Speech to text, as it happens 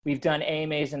we've done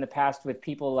AMAs in the past with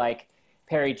people like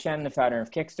Perry Chen, the founder of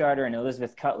Kickstarter, and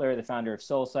Elizabeth Cutler, the founder of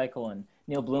SoulCycle, and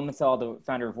Neil Blumenthal, the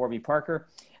founder of Warby Parker.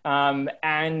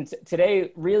 And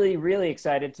today, really, really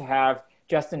excited to have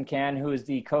Justin Kan, who is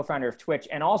the co-founder of Twitch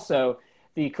and also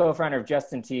the co-founder of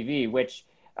Justin TV, which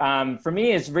for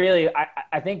me is really,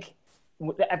 I think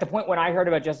at the point when I heard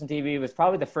about Justin TV was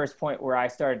probably the first point where I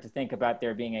started to think about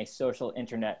there being a social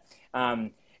internet.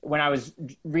 When I was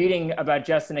reading about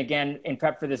Justin again in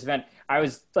prep for this event, I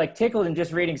was like tickled in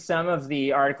just reading some of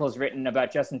the articles written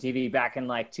about Justin TV back in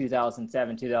like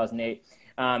 2007, 2008.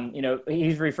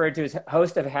 He's referred to as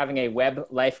host of having a web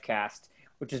life cast,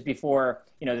 which is before,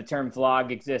 the term vlog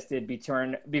existed,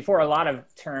 before a lot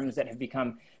of terms that have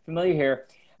become familiar here.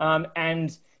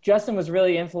 And Justin was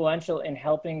really influential in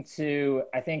helping to,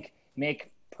 I think,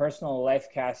 make personal life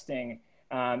casting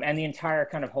and the entire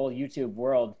kind of whole YouTube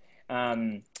world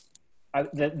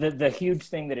the huge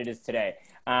thing that it is today.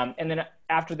 And then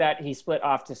after that, he split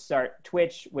off to start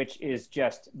Twitch, which is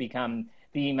just become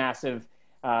the massive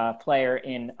player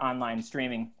in online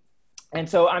streaming. And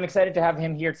so I'm excited to have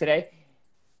him here today.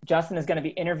 Justin is going to be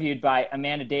interviewed by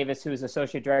Amanda Davis, who is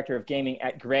Associate Director of Gaming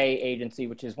at Gray Agency,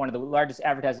 which is one of the largest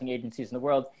advertising agencies in the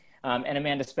world. And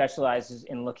Amanda specializes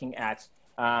in looking at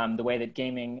the way that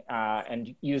gaming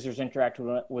and users interact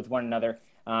with one another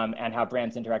and how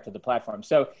brands interact with the platform.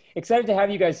 So excited to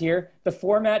have you guys here. The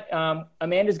format,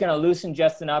 Amanda's going to loosen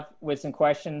Justin up with some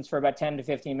questions for about 10 to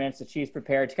 15 minutes that she's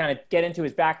prepared to kind of get into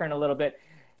his background a little bit,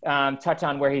 touch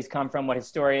on where he's come from, what his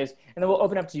story is, and then we'll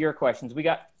open up to your questions. We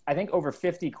got, I think, over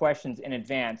 50 questions in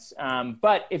advance.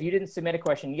 But if you didn't submit a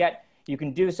question yet, you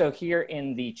can do so here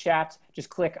in the chat.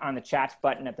 Just click on the chat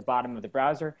button at the bottom of the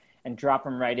browser and drop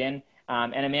them right in.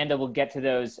 And Amanda will get to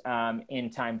those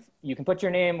in time. You can put your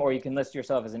name or you can list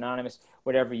yourself as anonymous,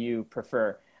 whatever you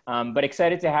prefer. But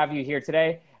excited to have you here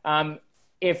today.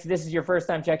 If this is your first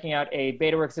time checking out a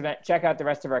BetaWorks event, check out the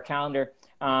rest of our calendar.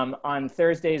 On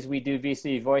Thursdays, we do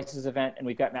VC Voices event, and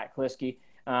we've got Matt Kaliski,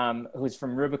 who's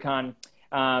from Rubicon.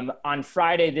 On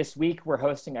Friday this week, we're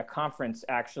hosting a conference,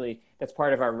 actually, that's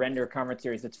part of our Render conference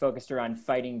series that's focused around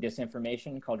fighting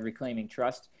disinformation called Reclaiming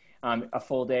Trust. A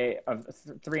full day of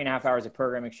 3.5 hours of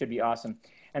programming should be awesome.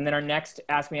 And then our next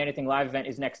Ask Me Anything live event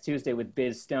is next Tuesday with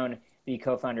Biz Stone, the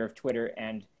co-founder of Twitter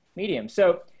and Medium.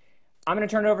 So I'm going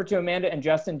to turn it over to Amanda and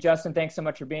Justin. Justin, thanks so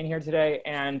much for being here today,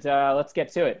 and let's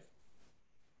get to it.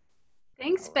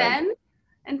 Thanks, Ben.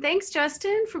 And thanks,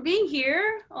 Justin, for being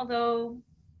here, although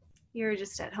you're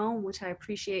just at home, which I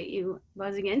appreciate you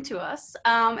buzzing into us.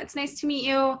 It's nice to meet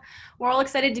you. We're all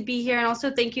excited to be here. And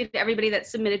also thank you to everybody that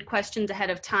submitted questions ahead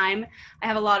of time. I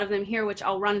have a lot of them here, which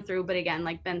I'll run through. But again,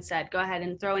 like Ben said, go ahead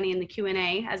and throw any in the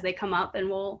Q&A as they come up, and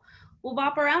we'll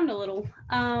bop around a little.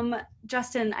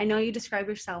 Justin, I know you describe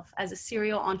yourself as a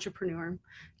serial entrepreneur.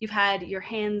 You've had your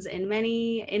hands in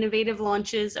many innovative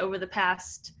launches over the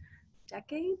past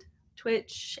decade.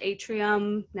 Twitch,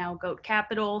 Atrium, now Goat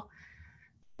Capital.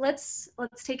 Let's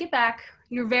take it back.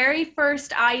 Your very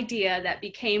first idea that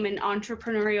became an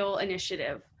entrepreneurial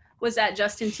initiative, was that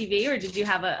Justin TV, or did you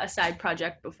have a side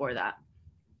project before that?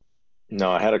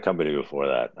 No, I had a company before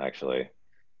that, actually.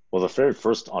 Well, the very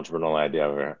first entrepreneurial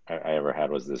idea I ever had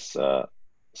was this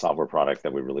software product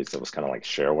that we released that was kind of like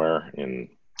shareware in,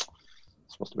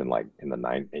 it's supposed to have been like in the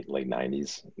late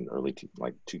 90s, in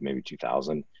maybe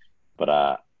 2000.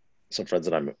 But some friends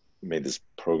and I made this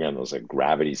program that was a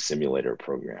gravity simulator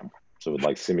program. So it would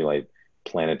like simulate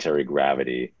planetary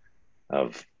gravity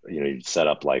of, you'd set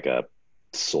up like a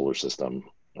solar system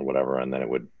or whatever, and then it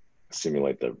would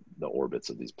simulate the orbits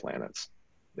of these planets.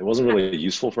 It wasn't really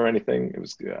useful for anything. It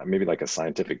was maybe like a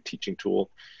scientific teaching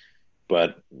tool,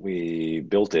 but we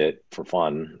built it for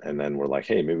fun. And then we're like,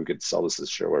 hey, maybe we could sell this as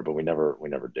shareware, but we never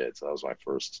did. So that was my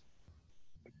first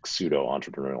pseudo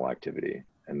entrepreneurial activity.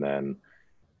 And then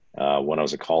when I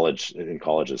was in college,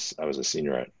 I was a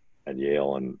senior at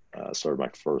Yale, and started my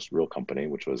first real company,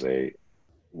 which was a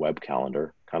web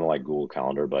calendar, kind of like Google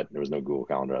Calendar, but there was no Google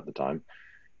Calendar at the time.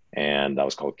 And that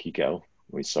was called Kiko.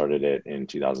 We started it in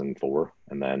 2004,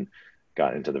 and then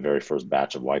got into the very first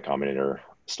batch of Y Combinator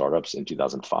startups in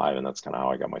 2005. And that's kind of how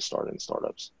I got my start in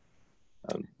startups.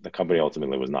 The company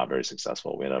ultimately was not very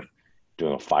successful. We ended up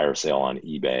doing a fire sale on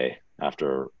eBay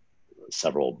after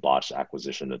several botched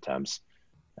acquisition attempts.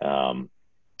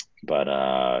 But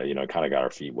kind of got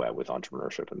our feet wet with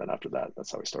entrepreneurship. And then after that,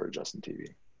 that's how we started Justin TV.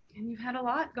 And you've had a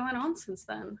lot going on since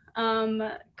then.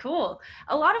 Cool.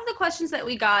 A lot of the questions that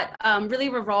we got really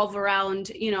revolve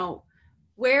around,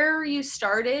 where you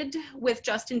started with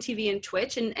Justin TV and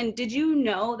Twitch. And did you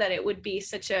know that it would be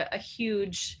such a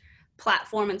huge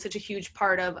platform and such a huge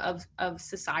part of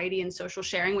society and social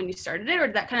sharing when you started it, or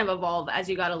did that kind of evolve as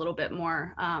you got a little bit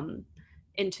more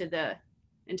into the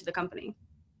company?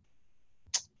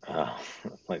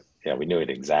 Like, yeah, we knew it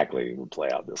exactly would play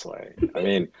out this way. I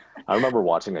mean, I remember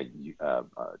watching a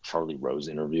Charlie Rose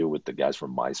interview with the guys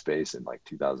from MySpace in like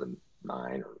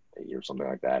 2009 or 8 or something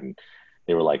like that, and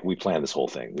they were like, we planned this whole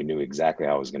thing. We knew exactly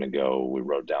how it was going to go. We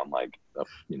wrote down like a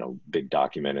big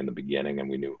document in the beginning, and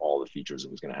we knew all the features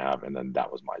it was going to have. And then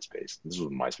that was MySpace. This was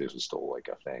when MySpace was still like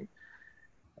a thing.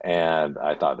 And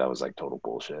I thought that was like total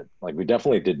bullshit. Like, we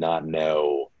definitely did not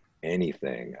know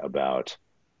anything about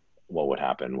what would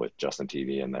happen with Justin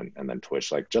TV and then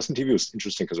Twitch. Like, Justin TV was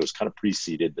interesting because it was kind of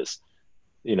preceded this,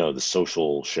 the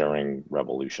social sharing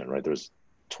revolution, right?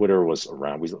 Twitter was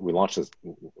around. We launched this.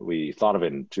 We thought of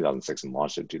it in 2006 and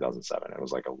launched it in 2007. It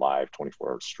was like a live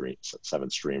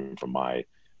 24/7 stream from my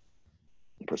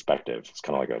perspective. It's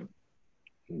kind of like a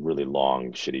really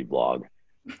long, shitty blog,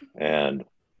 and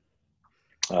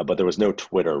but there was no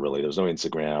Twitter really. There was no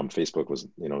Instagram. Facebook was,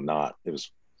 not. It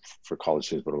was for college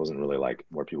students, but it wasn't really like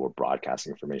where people were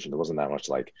broadcasting information. There wasn't that much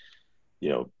like,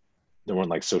 there weren't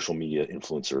like social media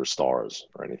influencer stars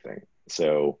or anything.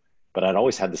 So, but I'd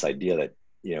always had this idea that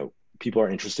people are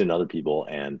interested in other people,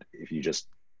 and if you just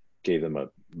gave them a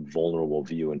vulnerable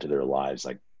view into their lives,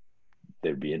 like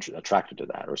they'd be attracted to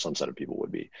that, or some set of people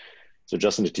would be. So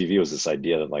Justin to TV was this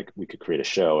idea that like we could create a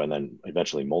show and then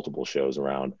eventually multiple shows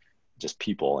around just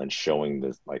people and showing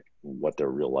this like what their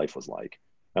real life was like,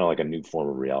 kind of like a new form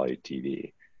of reality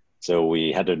TV. So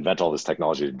we had to invent all this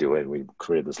technology to do it. We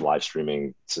created this live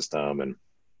streaming system, and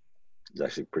it was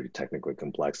actually pretty technically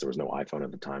complex. There was no iPhone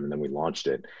at the time, and then we launched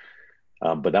it.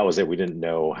 But that was it. We didn't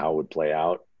know how it would play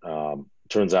out.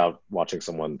 Turns out watching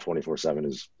someone 24/7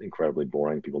 is incredibly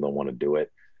boring. People don't want to do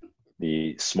it.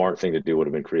 The smart thing to do would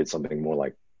have been create something more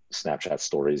like Snapchat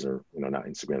stories, or, not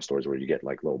Instagram stories, where you get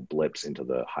like little blips into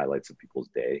the highlights of people's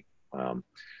day.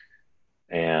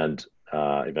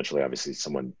 Eventually, obviously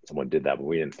someone did that, but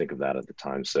we didn't think of that at the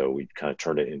time. So we kind of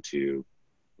turned it into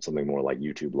something more like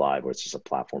YouTube Live, where it's just a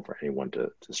platform for anyone to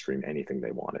stream anything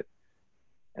they wanted.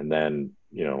 And then,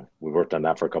 we worked on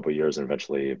that for a couple of years, and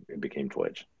eventually it became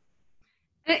Twitch.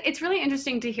 It's really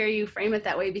interesting to hear you frame it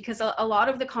that way, because a lot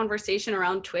of the conversation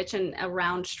around Twitch and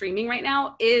around streaming right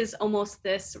now is almost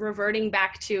this reverting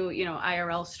back to,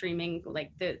 IRL streaming,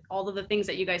 like all of the things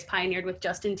that you guys pioneered with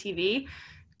Justin TV.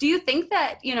 Do you think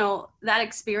that, that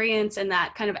experience and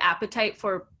that kind of appetite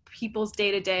for people's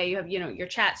day-to-day, you have, your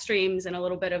chat streams and a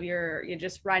little bit of you're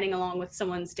just riding along with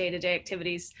someone's day-to-day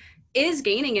activities, is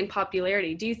gaining in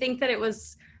popularity? Do you think that it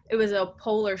was a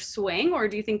polar swing, or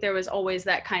do you think there was always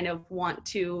that kind of want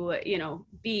to,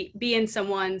 be in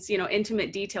someone's,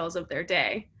 intimate details of their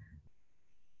day?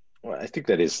 Well, I think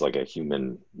that is like a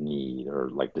human need or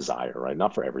like desire, right?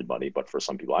 Not for everybody, but for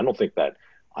some people. I don't think that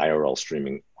IRL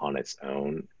streaming on its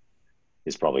own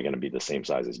is probably going to be the same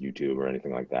size as YouTube or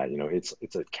anything like that.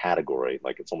 It's a category,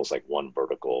 like it's almost like one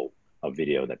vertical of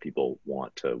video that people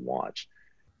want to watch.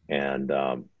 And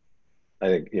I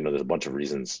think, there's a bunch of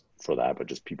reasons for that, but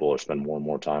just people are spending more and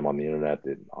more time on the internet,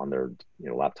 on their,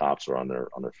 laptops or on their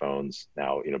phones.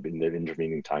 Now, in the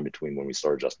intervening time between when we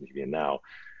started Justin TV and now,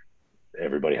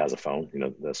 everybody has a phone,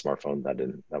 the smartphone.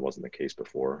 That wasn't the case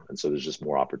before. And so there's just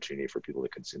more opportunity for people to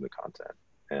consume the content.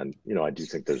 And, I do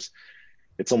think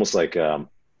it's almost like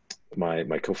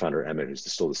my co-founder, Emmett,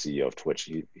 who's still the CEO of Twitch,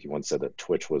 he once said that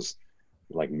Twitch was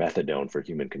like methadone for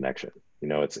human connection.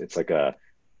 It's like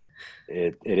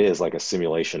it is like a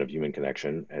simulation of human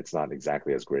connection. It's not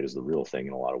exactly as great as the real thing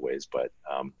in a lot of ways, but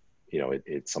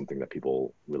it's something that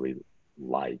people really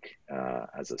like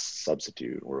as a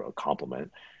substitute or a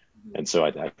complement. Mm-hmm. And so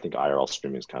I think IRL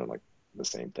streaming is kind of like the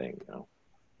same thing,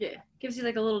 Yeah, gives you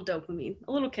like a little dopamine,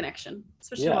 a little connection,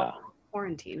 especially while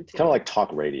quarantine too. Kind of like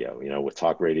talk radio, with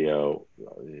talk radio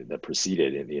that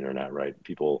preceded the internet, right?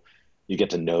 You get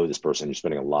to know this person, you're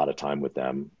spending a lot of time with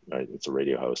them, right? It's a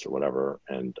radio host or whatever.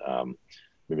 And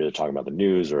maybe they're talking about the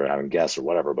news or having guests or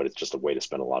whatever, but it's just a way to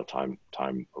spend a lot of time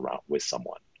around with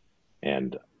someone.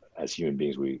 And as human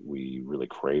beings, we really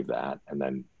crave that. And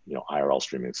then, IRL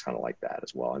streaming is kind of like that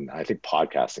as well. And I think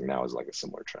podcasting now is like a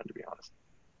similar trend, to be honest.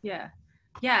 Yeah.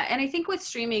 Yeah. And I think with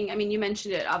streaming, I mean, you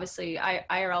mentioned it, obviously,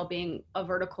 IRL being a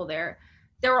vertical there.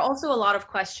 There were also a lot of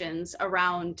questions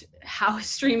around how is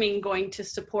streaming going to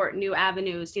support new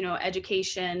avenues,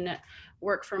 education,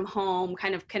 work from home,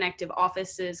 kind of connective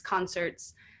offices,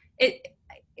 concerts.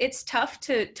 It's tough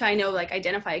to I know, like,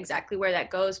 identify exactly where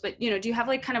that goes, but, do you have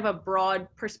like kind of a broad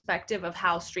perspective of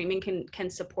how streaming can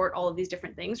support all of these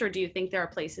different things? Or do you think there are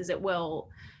places it will,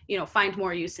 find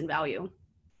more use and value?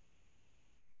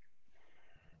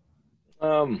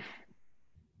 Um,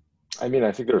 I mean,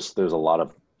 I think there's a lot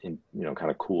of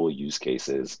kind of cool use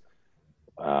cases,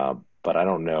 but I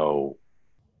don't know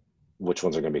which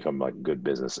ones are going to become like good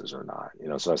businesses or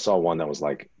not. So I saw one that was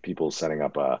like people setting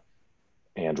up a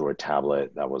Android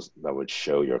tablet that would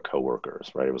show your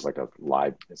coworkers, right? It was like a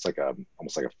live, it's like a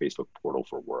almost like a Facebook portal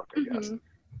for work, I guess. Mm-hmm.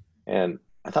 And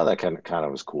I thought that kind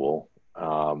of was cool.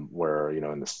 Where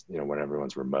in this, when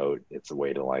everyone's remote, it's a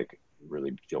way to like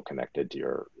really feel connected to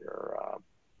your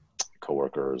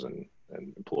coworkers and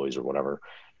employees or whatever.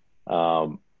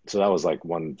 So that was like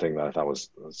one thing that I thought was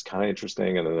kind of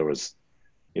interesting. And then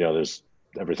there's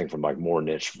everything from like more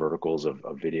niche verticals of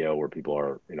video where people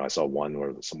are, I saw one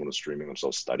where someone was streaming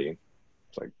themselves studying.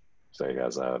 It's like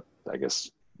as a, I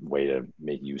guess, way to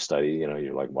make you study,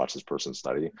 you like watch this person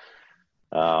study.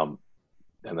 Um,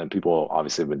 and then people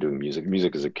obviously have been doing music.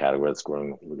 Music is a category that's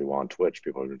growing really well on Twitch.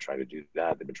 People have been trying to do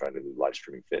that. They've been trying to do live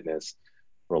streaming fitness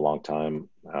for a long time.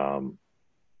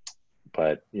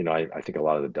 But I think a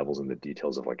lot of the devil's in the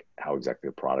details of like how exactly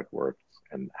the product works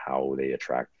and how they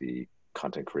attract the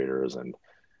content creators, and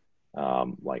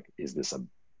like, is this a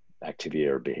activity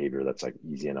or behavior that's like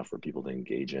easy enough for people to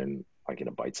engage in, like in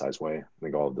a bite-sized way? I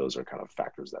think all of those are kind of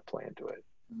factors that play into it.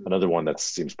 Another one that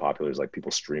seems popular is like people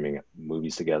streaming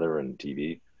movies together and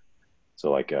TV.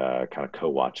 So like kind of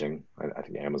co-watching. I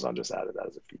think Amazon just added that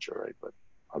as a feature, right? But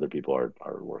other people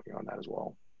are working on that as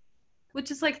well.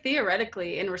 Which is like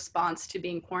theoretically in response to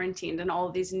being quarantined and all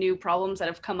of these new problems that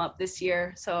have come up this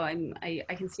year. So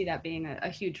I can see that being a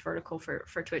huge vertical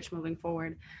for Twitch moving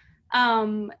forward.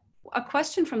 A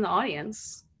question from the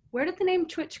audience: where did the name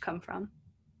Twitch come from?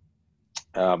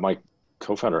 My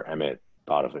co-founder Emmett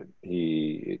thought of it.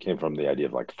 It came from the idea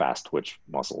of like fast twitch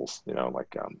muscles, like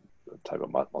the type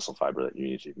of muscle fiber that you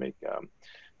need to make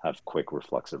have quick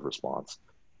reflexive response.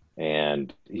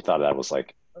 And he thought that was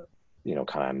like,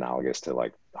 kind of analogous to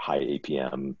like high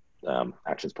APM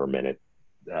actions per minute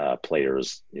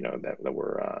players, that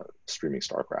were streaming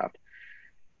StarCraft,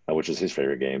 which is his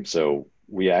favorite game. So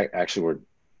we actually were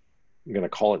going to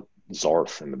call it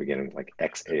Zarth in the beginning, like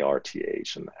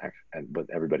XARTH, but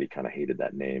everybody kind of hated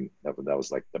that name. That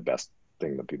was like the best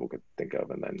thing that people could think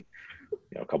of. And then,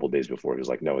 a couple of days before, he was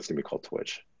like, "No, it's gonna be called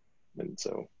Twitch." And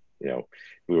so,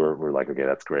 we were like, "Okay,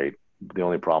 that's great." The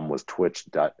only problem was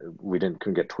we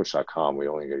couldn't get Twitch.com. We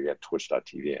only could get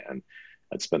Twitch.tv, and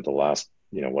I'd spent the last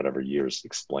whatever years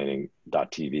explaining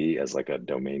 .tv as like a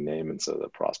domain name, and so the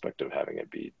prospect of having it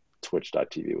be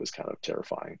Twitch.tv was kind of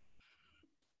terrifying.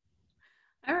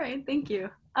 All right, thank you.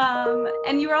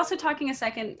 And you were also talking a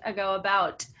second ago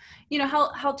about,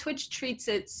 how Twitch treats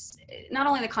its, not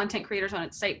only the content creators on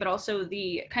its site, but also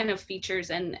the kind of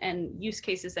features and use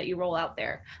cases that you roll out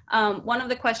there. One of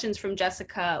the questions from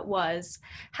Jessica was,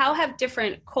 how have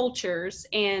different cultures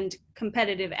and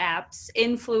competitive apps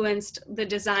influenced the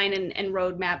design and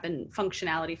roadmap and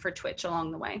functionality for Twitch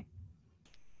along the way?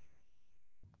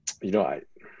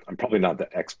 I'm probably not the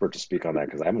expert to speak on that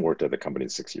because I haven't worked at the company in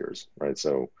 6 years, right?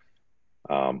 So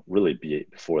really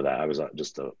before that, I was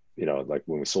just like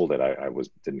when we sold it, I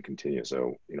didn't continue.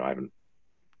 So, I haven't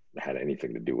had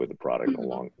anything to do with the product in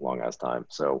a long ass time.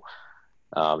 So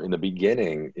in the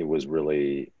beginning, it was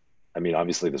really,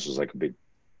 obviously this was like the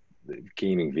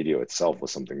gaming video itself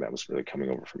was something that was really coming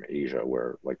over from Asia,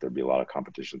 where like there'd be a lot of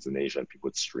competitions in Asia and people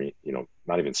would stream,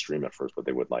 not even stream at first, but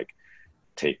they would like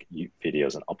take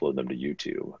videos and upload them to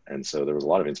YouTube. And so there was a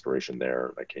lot of inspiration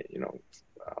there. Like,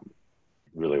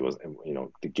 really was,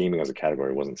 the gaming as a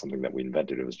category wasn't something that we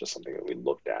invented. It was just something that we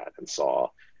looked at and saw,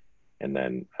 and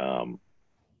then, kind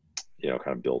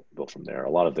of built from there. A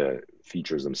lot of the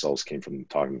features themselves came from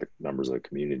talking to the members of the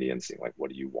community and seeing like, what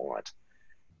do you want?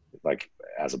 Like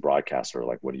as a broadcaster,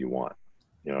 like, what do you want?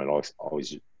 It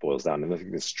always boils down. And I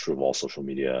think this is true of all social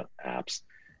media apps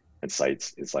and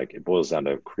sites. It's like, it boils down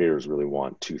to creators really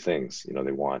want two things.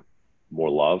 They want more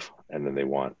love, and then they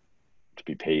want to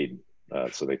be paid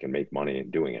so they can make money in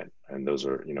doing it. And those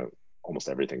are, almost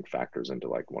everything factors into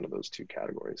like one of those two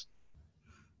categories.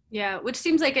 Yeah, which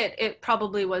seems like it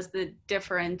probably was the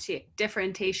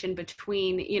differentiation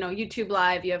between, YouTube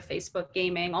Live, you have Facebook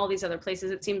Gaming, all these other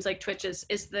places. It seems like Twitch is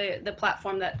the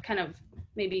platform that kind of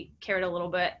maybe cared a little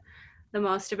bit the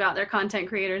most about their content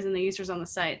creators and the users on the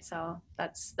site. So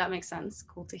that makes sense.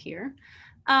 Cool to hear.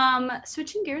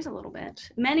 Switching gears a little bit,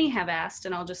 many have asked,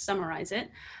 and I'll just summarize it,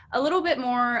 a little bit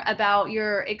more about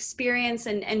your experience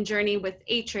and journey with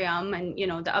Atrium and,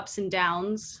 the ups and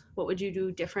downs. What would you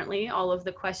do differently? All of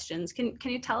the questions. Can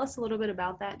you tell us a little bit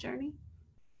about that journey?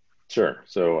 Sure.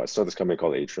 So I started this company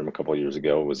called Atrium a couple of years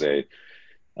ago. It was a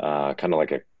kind of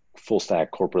like a full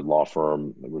stack corporate law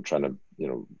firm. We're trying to,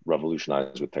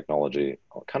 revolutionize with technology,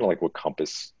 kind of like what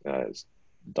Compass has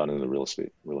done in the real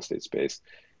estate space.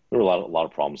 There were a lot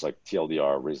of problems. Like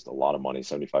TLDR raised a lot of money,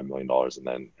 $75 million, and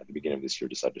then at the beginning of this year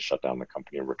decided to shut down the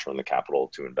company and return the capital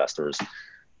to investors.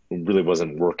 It really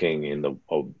wasn't working in the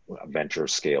venture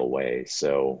scale way.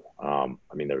 So,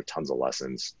 there are tons of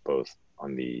lessons both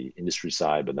on the industry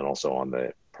side, but then also on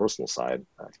the personal side.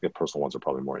 I think the personal ones are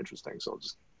probably more interesting. So I'll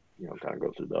just, kind of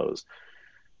go through those.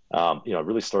 I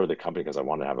really started the company because I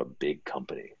wanted to have a big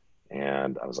company.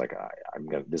 And I was like,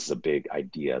 this is a big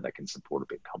idea that can support a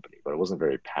big company, but it wasn't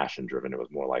very passion driven. It was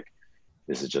more like,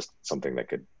 this is just something that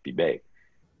could be big.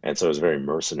 And so it was very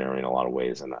mercenary in a lot of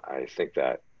ways. And I think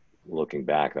that looking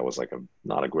back, that was like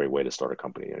not a great way to start a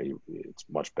company. It's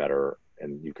much better,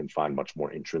 and you can find much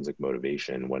more intrinsic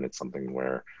motivation when it's something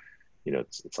where,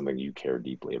 it's something you care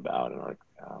deeply about.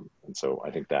 And so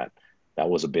I think that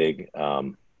was a big,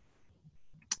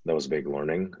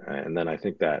 learning. And then I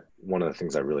think that one of the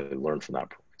things I really learned from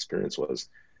that experience was,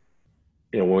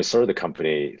 when we started the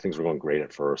company, things were going great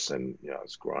at first, and I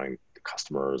was growing the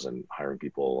customers and hiring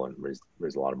people and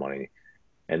raised a lot of money.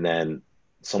 And then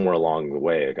somewhere along the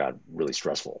way, it got really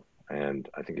stressful. And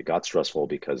I think it got stressful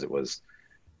because it was,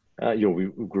 we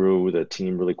grew the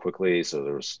team really quickly. So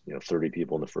there was 30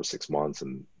 people in the first 6 months,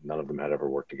 and none of them had ever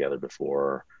worked together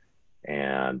before.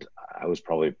 And I was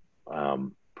probably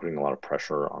putting a lot of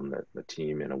pressure on the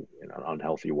team in an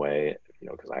unhealthy way,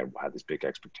 because I had this big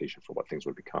expectation for what things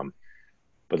would become.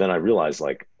 But then I realized,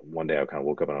 like, one day I kind of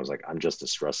woke up and I was like, I'm just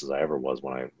as stressed as I ever was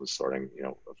when I was starting,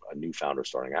 a new founder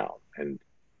starting out. And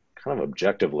kind of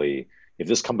objectively, if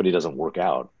this company doesn't work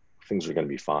out, things are going to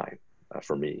be fine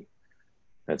for me.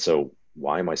 And so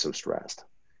why am I so stressed?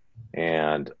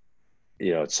 And,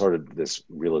 it started this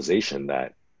realization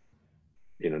that,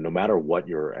 no matter what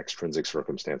your extrinsic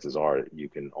circumstances are, you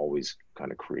can always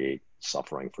kind of create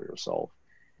suffering for yourself.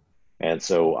 And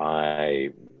so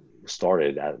I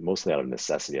started mostly out of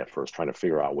necessity at first, trying to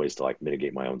figure out ways to like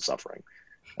mitigate my own suffering.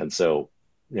 And so,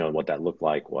 what that looked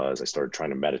like was I started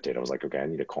trying to meditate. I was like, okay, I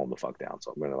need to calm the fuck down.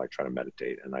 So I'm going to like try to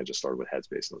meditate. And I just started with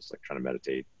Headspace, and I was like trying to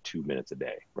meditate 2 minutes a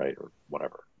day, right? Or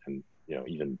whatever. And,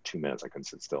 even 2 minutes, I couldn't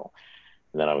sit still.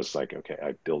 And then I was like, okay,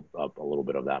 I built up a little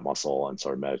bit of that muscle and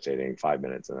started meditating 5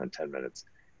 minutes and then 10 minutes.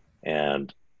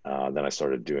 And then I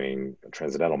started doing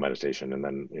transcendental meditation. And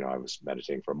then, I was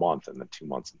meditating for a month, and then 2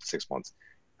 months and 6 months.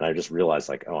 And I just realized,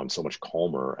 like, oh, I'm so much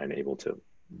calmer and able to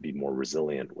be more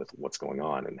resilient with what's going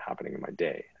on and happening in my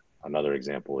day. Another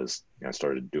example is, I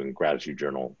started doing gratitude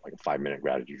journal, like a 5-minute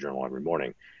gratitude journal every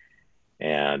morning.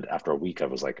 And after a week, I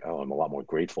was like, oh, I'm a lot more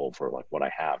grateful for like what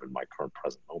I have in my current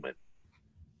present moment.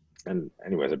 And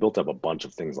anyways, I built up a bunch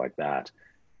of things like that.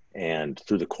 And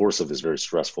through the course of this very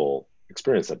stressful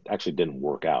experience that actually didn't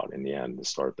work out in the end, the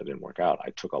start that didn't work out, I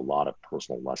took a lot of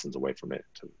personal lessons away from it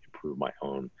to improve my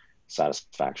own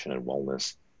satisfaction and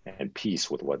wellness and peace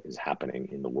with what is happening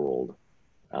in the world,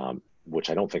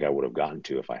 which I don't think I would have gotten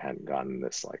to if I hadn't gotten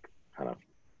this like kind of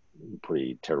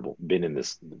pretty terrible, been in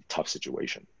this tough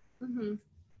situation. Mm-hmm.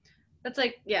 That's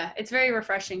like, yeah, it's very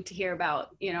refreshing to hear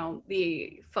about,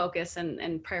 the focus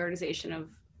and prioritization of,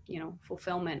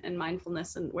 fulfillment and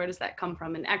mindfulness, and where does that come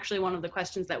from? And actually one of the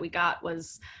questions that we got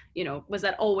was, was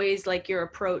that always like your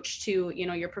approach to,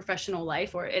 your professional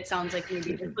life? Or it sounds like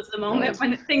maybe this was the moment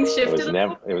when things shifted.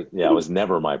 It was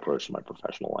never my approach to my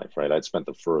professional life, right? I'd spent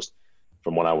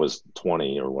from when I was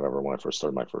 20 or whatever, when I first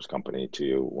started my first company,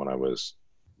 to when I was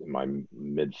in my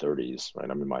mid 30s, right?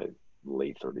 I'm in my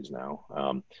late 30s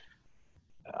now.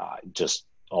 Just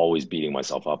always beating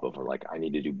myself up over like, I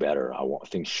need to do better.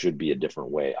 Things should be a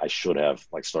different way. I should have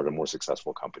like started a more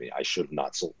successful company. I should have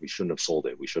not sold. We shouldn't have sold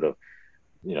it. We should have,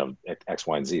 X,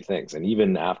 Y, and Z things. And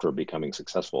even after becoming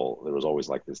successful, there was always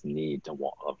like this need to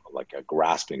want, like a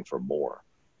grasping for more,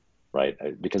 right?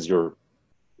 Because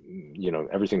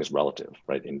everything is relative,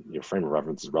 right? And your frame of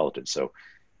reference is relative. So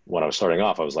when I was starting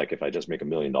off, I was like, if I just make $1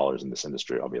 million in this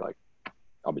industry, I'll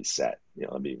be set.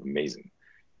 That'd be amazing.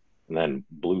 And then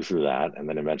blew through that, and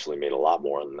then eventually made a lot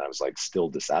more. And I was like still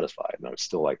dissatisfied, and I was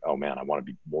still like, oh man, I want to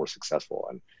be more successful.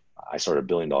 And I started a $1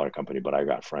 billion company, but I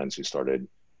got friends who started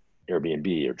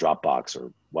Airbnb or Dropbox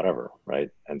or whatever, right?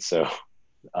 And so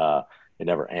it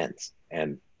never ends.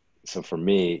 And so for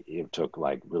me, it took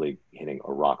like really hitting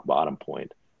a rock bottom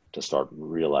point to start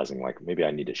realizing like, maybe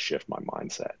I need to shift my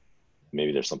mindset.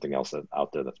 Maybe there's something else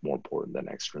out there that's more important than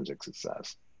extrinsic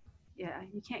success. Yeah,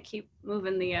 you can't keep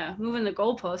moving the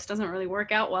goalpost. Doesn't really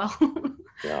work out well.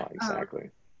 Yeah, exactly.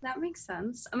 That makes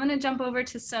sense. I'm going to jump over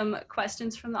to some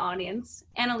questions from the audience.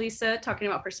 Annalisa, talking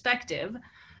about perspective.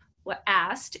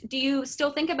 asked, do you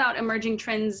still think about emerging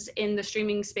trends in the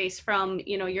streaming space from,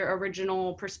 your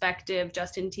original perspective,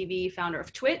 Justin TV, founder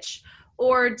of Twitch,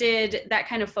 or did that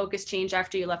kind of focus change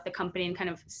after you left the company and kind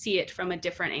of see it from a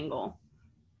different angle?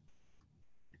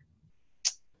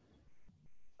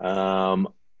 I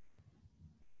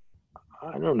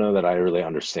don't know that I really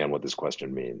understand what this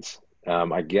question means.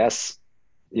 I guess,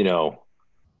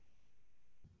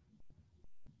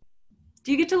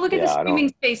 do you get to look at the streaming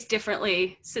space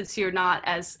differently since you're not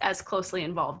as closely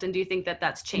involved? And do you think that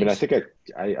that's changed?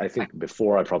 I think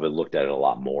before I probably looked at it a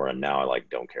lot more, and now I like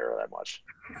don't care that much.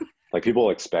 Like people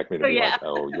expect me to be like,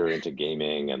 oh, you're into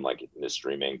gaming and like into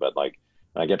streaming, but like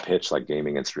I get pitched like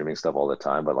gaming and streaming stuff all the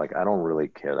time, but like I don't really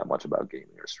care that much about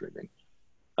gaming or streaming.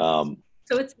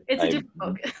 So it's a different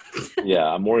focus. Yeah,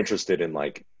 I'm more interested in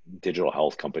like digital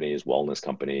health companies, wellness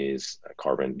companies,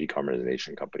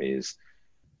 decarbonization companies,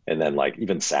 and then like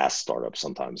even SaaS startups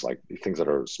sometimes, like things that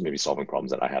are maybe solving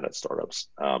problems that I had at startups.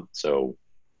 So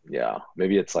yeah,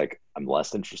 maybe it's like I'm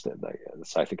less interested.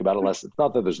 So I think about it less. It's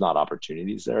not that there's not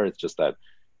opportunities there. It's just that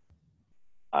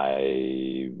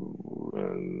I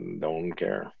don't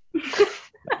care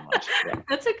that much. Yeah.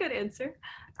 That's a good answer.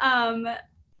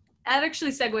 That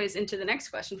actually segues into the next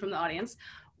question from the audience.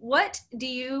 What do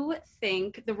you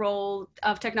think the role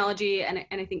of technology and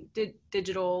I think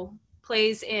digital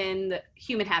plays in the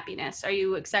human happiness? Are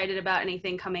you excited about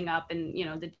anything coming up in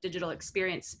the digital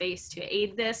experience space to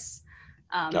aid this?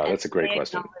 No, that's a great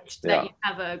question. That you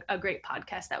have a great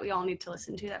podcast that we all need to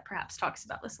listen to that perhaps talks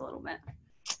about this a little bit.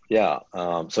 Yeah.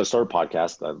 So I started a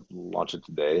podcast. I launched it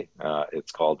today.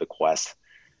 It's called The Quest.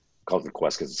 Called The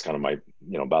Quest because it's kind of my,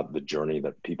 about the journey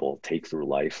that people take through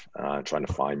life, trying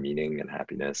to find meaning and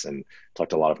happiness, and talked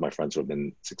to a lot of my friends who have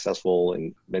been successful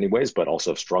in many ways, but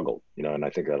also have struggled, and I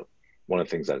think that one of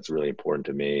the things that's really important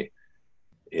to me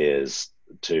is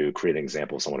to create an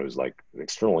example of someone who's like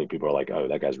externally people are like, oh,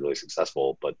 that guy's really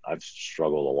successful, but I've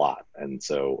struggled a lot. And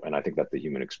I think that's the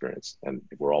human experience. And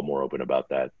if we're all more open about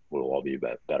that, we'll all be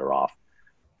better off.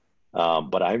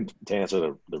 But to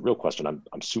answer the real question,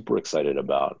 I'm super excited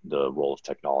about the role of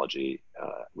technology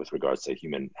with regards to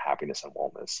human happiness and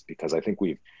wellness, because I think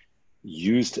we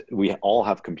all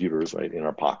have computers right in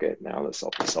our pocket now, the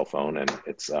cell phone, and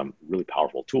it's a really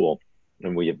powerful tool.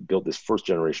 And we have built this first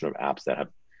generation of apps that have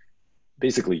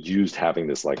basically used having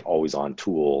this like always on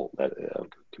tool, that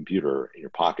computer in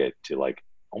your pocket, to like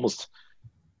almost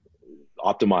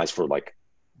optimize for like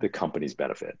the company's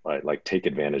benefit, right? Like take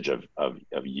advantage of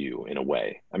you in a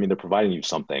way. I mean, they're providing you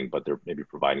something, but they're maybe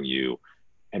providing you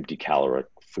empty caloric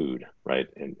food, right?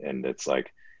 And it's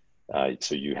like,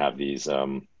 so you have these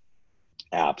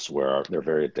apps where they're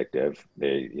very addictive.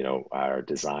 They, are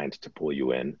designed to pull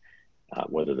you in,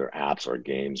 whether they're apps or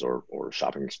games or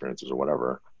shopping experiences or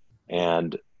whatever.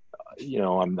 And,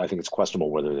 I think it's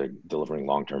questionable whether they're delivering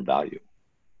long-term value.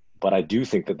 But I do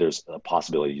think that there's a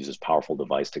possibility to use this powerful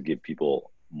device to give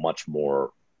people much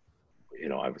more,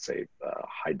 I would say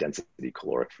high density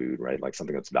caloric food, right? Like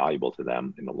something that's valuable to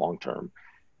them in the long term.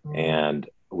 And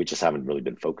we just haven't really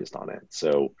been focused on it.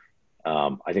 So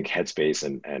I think Headspace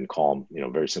and Calm,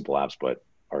 very simple apps, but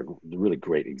are really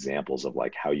great examples of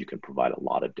like how you can provide a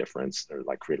lot of difference, or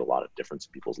like create a lot of difference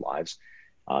in people's lives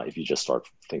if you just start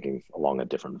thinking along a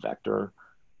different vector.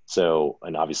 So,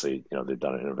 and obviously, they've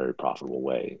done it in a very profitable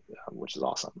way, which is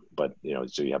awesome. But,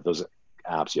 so you have those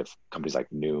apps, you have companies like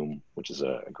Noom, which is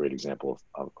a great example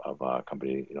of a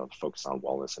company, focused on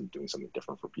wellness and doing something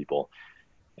different for people.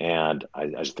 And I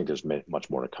just think there's much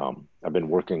more to come. I've been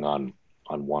working on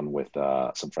one with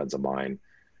some friends of mine.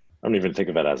 I don't even think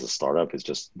of it as a startup. It's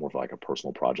just more of like a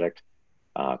personal project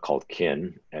called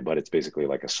Kin, but it's basically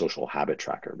like a social habit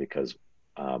tracker, because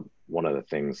one of the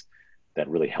things that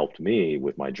really helped me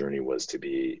with my journey was to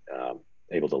be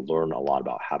able to learn a lot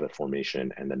about habit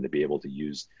formation, and then to be able to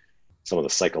use some of the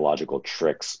psychological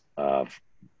tricks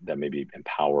that maybe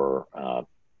empower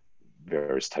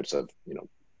various types of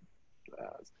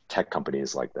tech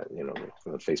companies like that,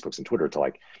 the Facebooks and Twitter, to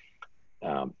like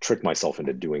trick myself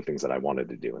into doing things that I wanted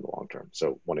to do in the long term.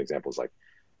 So one example is like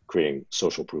creating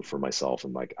social proof for myself,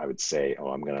 and like I would say, oh,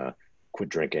 I'm gonna quit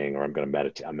drinking, or I'm gonna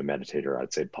meditate. I'm a meditator,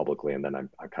 I'd say publicly, and then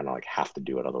I kind of like have to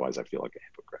do it, otherwise I feel like a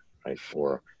hypocrite, right?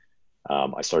 Or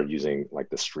I started using like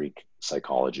the streak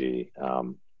psychology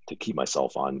to keep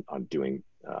myself on doing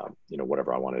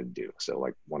whatever I wanted to do. So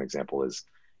like one example is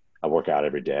I work out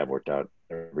every day. I've worked out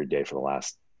every day for the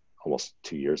last almost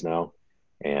 2 years now,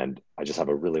 and I just have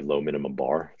a really low minimum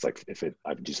bar. It's like if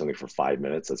I do something for 5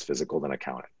 minutes that's physical, then I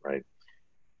count it, right?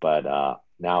 But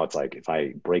now it's like if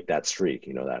I break that streak,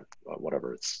 that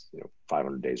whatever it's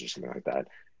 500 days or something like that,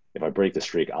 if I break the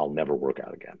streak, I'll never work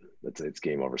out again. It's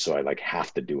game over. So I like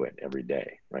have to do it every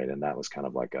day, right? And that was kind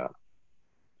of like a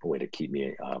way to keep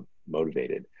me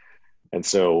motivated. And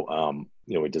so,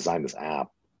 we designed this app,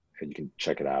 and you can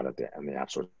check it out on the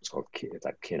App Store. It's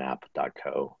at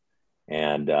kinapp.co.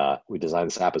 And we designed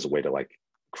this app as a way to like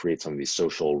create some of these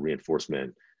social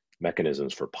reinforcement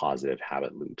mechanisms for positive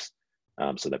habit loops,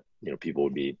 so that people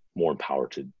would be more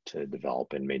empowered to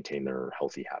develop and maintain their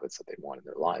healthy habits that they want in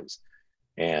their lives.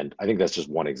 And I think that's just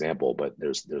one example, but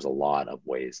there's a lot of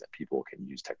ways that people can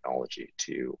use technology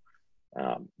to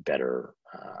better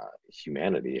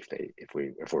humanity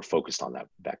if we're focused on that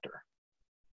vector.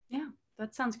 Yeah,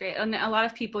 that sounds great. And a lot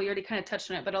of people, you already kind of touched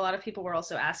on it, but a lot of people were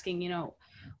also asking,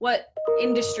 what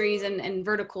industries and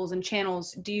verticals and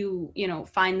channels do you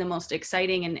find the most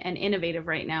exciting and innovative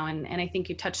right now? And I think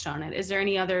you touched on it. Is there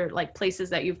any other like places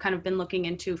that you've kind of been looking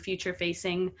into future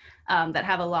facing that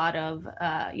have a lot of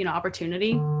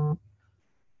opportunity?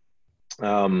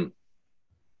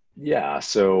 Yeah.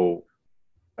 So,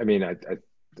 I mean, I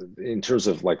in terms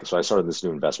of so I started this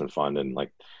new investment fund, and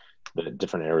like the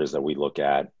different areas that we look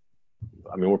at,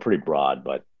 I mean, we're pretty broad,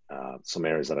 but some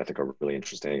areas that I think are really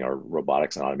interesting are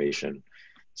robotics and automation.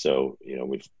 So,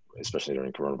 we've, especially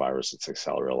during coronavirus, it's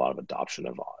accelerated a lot of adoption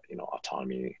of,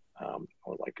 autonomy,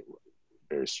 or like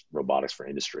various robotics for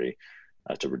industry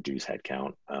to reduce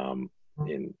headcount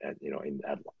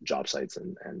at job sites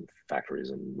and factories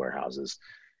and warehouses.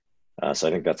 So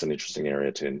I think that's an interesting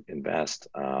area to invest.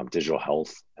 Digital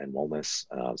health and wellness.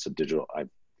 I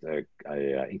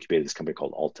incubated this company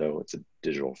called Alto. It's a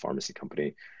digital pharmacy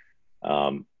company.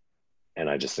 And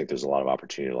I just think there's a lot of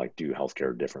opportunity to like do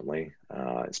healthcare differently,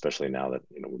 especially now that,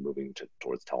 we're moving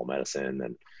towards telemedicine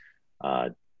and,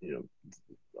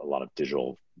 a lot of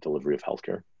digital delivery of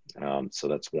healthcare. So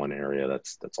that's one area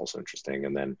that's also interesting.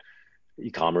 And then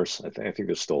e-commerce, I think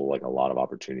there's still like a lot of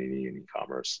opportunity in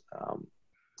e-commerce.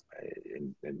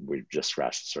 And we've just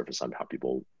scratched the surface on how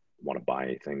people want to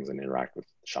buy things and interact with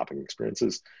shopping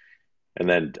experiences. And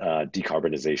then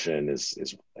decarbonization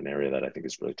is an area that I think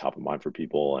is really top of mind for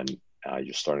people. And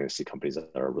you're starting to see companies that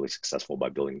are really successful by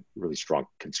building really strong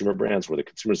consumer brands where the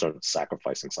consumers aren't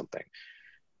sacrificing something.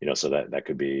 So that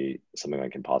could be something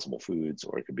like Impossible Foods,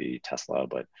 or it could be Tesla.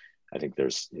 But I think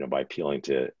there's, by appealing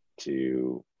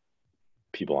to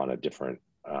people on a different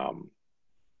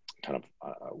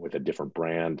with a different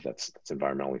brand that's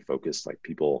environmentally focused, like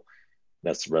people,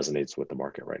 that resonates with the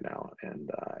market right now. And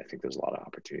I think there's a lot of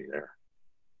opportunity there.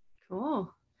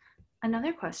 Cool.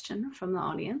 Another question from the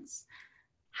audience.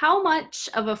 How much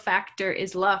of a factor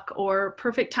is luck or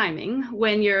perfect timing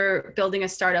when you're building a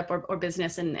startup or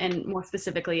business, and more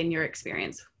specifically in your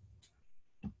experience?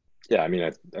 Yeah, I mean,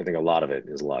 I think a lot of it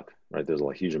is luck, right? There's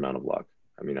a huge amount of luck.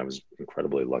 I mean, I was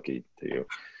incredibly lucky to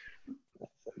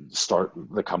start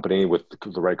the company with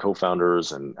the right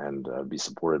co-founders and be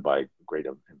supported by great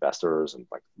investors, and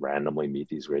like randomly meet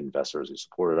these great investors who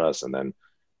supported us. And then,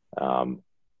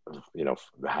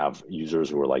 have users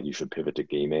who are like, you should pivot to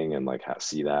gaming, and like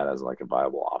see that as like a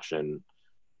viable option.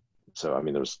 So, I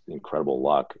mean, there's incredible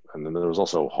luck. And then there was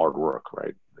also hard work,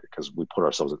 right? Because we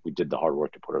did the hard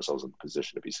work to put ourselves in the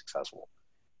position to be successful.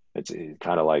 It's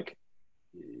kind of like,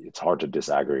 it's hard to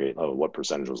disaggregate, what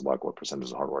percentage was luck, what percentage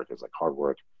was hard work. It's like hard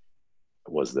work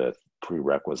was the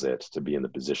prerequisite to be in the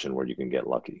position where you can get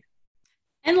lucky.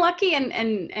 And lucky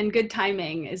and good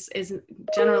timing is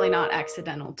generally not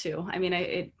accidental too. I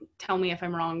mean, tell me if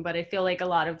I'm wrong, but I feel like a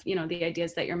lot of, the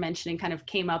ideas that you're mentioning kind of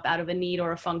came up out of a need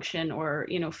or a function or,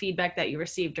 feedback that you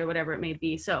received or whatever it may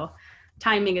be. So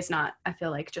timing is not, I feel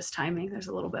like, just timing. There's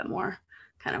a little bit more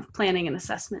kind of planning and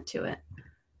assessment to it.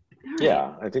 Right.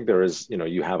 Yeah, I think there is,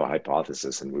 you have a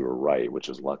hypothesis and we were right, which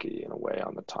is lucky in a way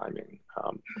on the timing.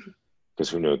 Because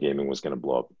who knew gaming was going to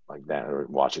blow up like that, or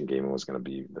watching gaming was going to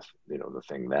be the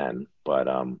thing then. But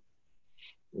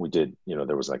we did,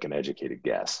 there was like an educated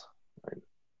guess, right?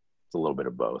 It's a little bit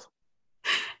of both.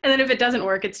 And then if it doesn't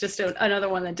work, it's just another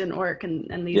one that didn't work.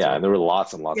 And these and there were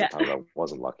lots and lots of times I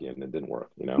wasn't lucky and it didn't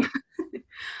work,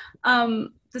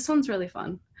 This one's really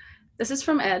fun. This is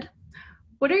from Ed.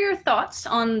 What are your thoughts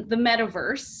on the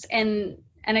metaverse? And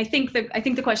I think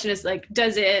the question is like,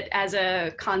 does it as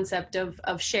a concept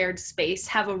of shared space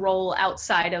have a role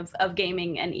outside of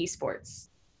gaming and esports?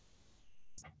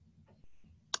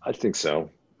 I think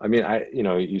so. I mean,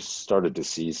 you started to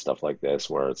see stuff like this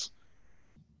where it's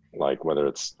like, whether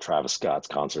it's Travis Scott's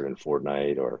concert in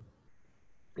Fortnite or,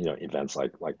 events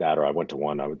like that. Or I went to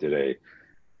one, I did a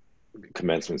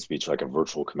commencement speech, like a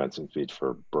virtual commencement speech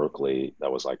for Berkeley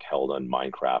that was like held on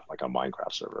Minecraft, like a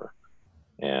Minecraft server.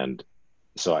 And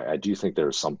so I do think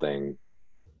there's something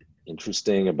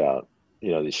interesting about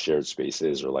these shared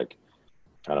spaces, or like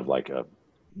kind of like a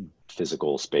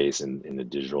physical space in the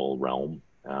digital realm.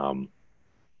 I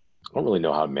don't really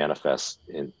know how it manifests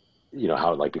in,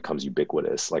 how it like becomes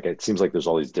ubiquitous. Like it seems like there's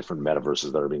all these different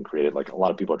metaverses that are being created. Like a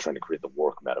lot of people are trying to create the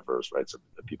work metaverse, right? So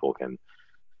that people can,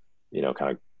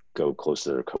 kind of go close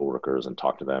to their coworkers and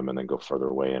talk to them, and then go further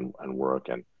away and work.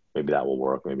 And maybe that will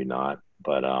work, maybe not.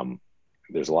 But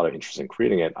there's a lot of interest in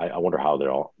creating it. I wonder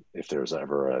how if there's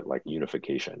ever a like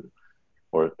unification,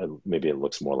 or maybe it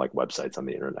looks more like websites on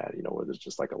the internet, where there's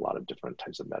just like a lot of different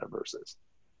types of metaverses.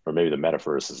 Or maybe the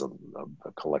metaverse is a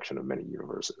collection of many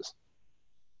universes.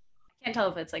 Can't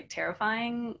tell if it's like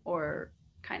terrifying or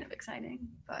kind of exciting,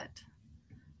 but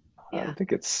yeah.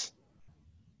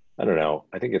 I don't know.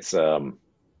 I think it's,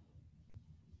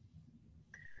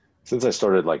 since I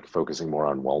started like focusing more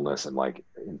on wellness and like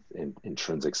in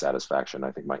intrinsic satisfaction,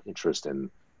 I think my interest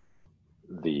in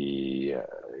the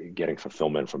getting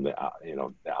fulfillment from the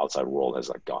the outside world has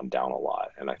like gone down a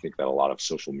lot. And I think that a lot of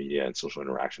social media and social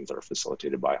interactions that are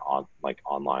facilitated by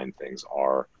online things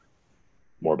are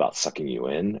more about sucking you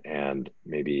in. And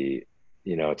maybe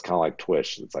it's kind of like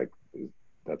Twitch.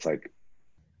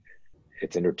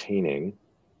 It's entertaining,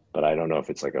 but I don't know if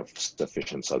it's like a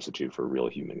sufficient substitute for real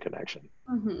human connection.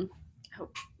 Mm-hmm.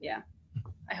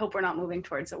 I hope we're not moving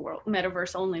towards a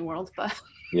metaverse only world, but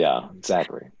yeah,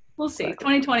 exactly. We'll see.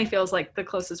 Exactly. 2020 feels like the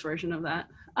closest version of that.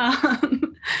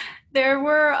 There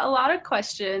were a lot of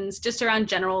questions just around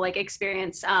general like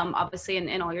experience, obviously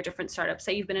in all your different startups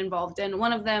that you've been involved in.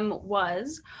 One of them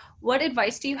was, what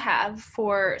advice do you have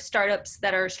for startups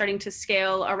that are starting to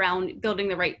scale around building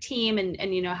the right team,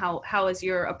 and how has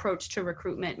your approach to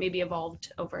recruitment maybe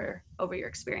evolved over your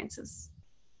experiences?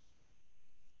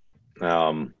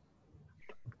 Well,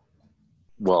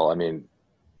 I mean,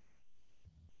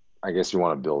 I guess you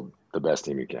want to build the best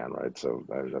team you can, right? So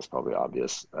that's probably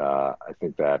obvious. I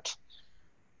think that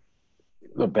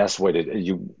the best way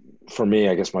for me,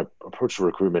 I guess my approach to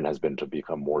recruitment has been to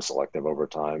become more selective over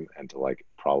time, and to like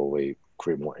probably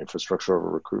create more infrastructure over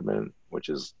recruitment, which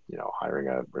is, hiring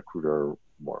a recruiter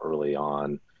more early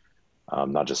on,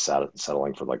 not just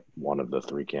settling for like one of the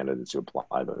 3 candidates who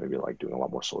apply, but maybe like doing a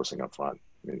lot more sourcing up front.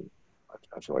 I mean,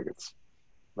 I feel like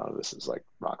none of this is like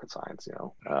rocket science,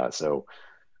 so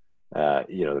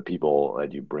the people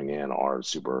that you bring in are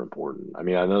super important. I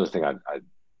mean, another thing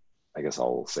I guess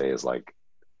I'll say is like,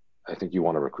 I think you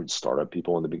want to recruit startup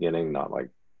people in the beginning, not like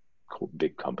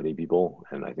big company people.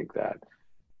 And I think that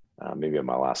maybe at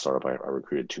my last startup, I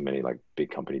recruited too many like big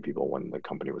company people when the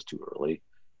company was too early.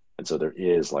 And so there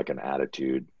is like an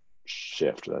attitude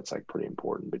shift that's like pretty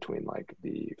important between like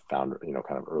the founder,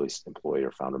 kind of early employee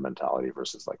or founder mentality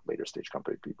versus like later stage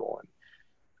company people.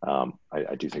 And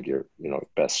I do think you're,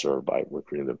 best served by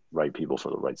recruiting the right people for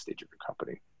the right stage of your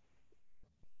company.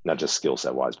 Not just skill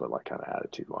set wise, but like kind of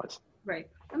attitude wise. Right.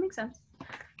 That makes sense.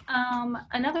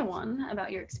 Another one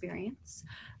about your experience.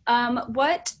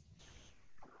 What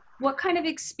kind of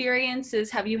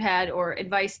experiences have you had or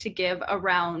advice to give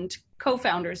around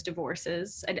co-founders'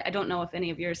 divorces? I don't know if any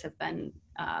of yours have been,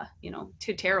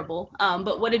 too terrible,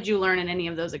 but what did you learn in any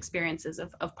of those experiences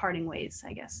of parting ways,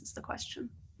 I guess is the question.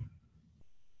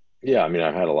 Yeah, I mean,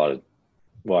 I've had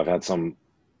some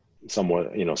of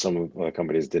the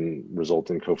companies didn't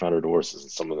result in co-founder divorces,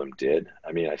 and some of them did.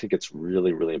 I mean, I think it's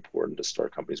really, really important to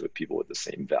start companies with people with the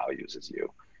same values as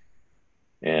you.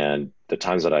 And the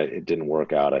times that it didn't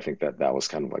work out, I think that was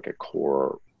kind of like a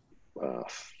core,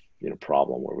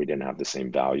 problem where we didn't have the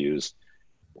same values,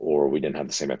 or we didn't have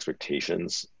the same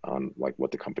expectations on like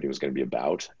what the company was going to be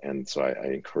about. And so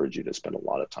I encourage you to spend a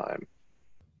lot of time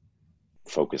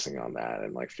focusing on that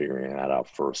and like figuring that out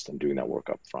first and doing that work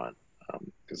up front.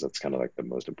 Because that's kind of like the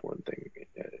most important thing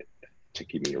to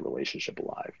keeping your relationship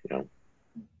alive, Like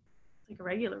a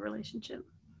regular relationship.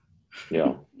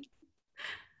 Yeah.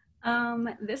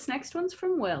 This next one's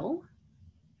from Will.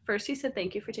 First, he said,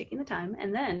 thank you for taking the time.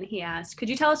 And then he asked, could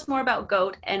you tell us more about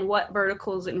GOAT and what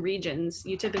verticals and regions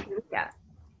you typically look at?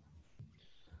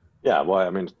 Yeah, well,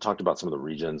 I mean, talked about some of the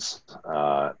regions,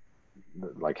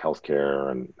 like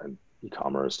healthcare and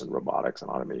e-commerce and robotics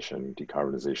and automation,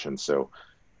 decarbonization. So,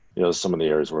 some of the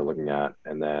areas we're looking at.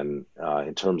 And then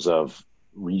in terms of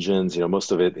regions,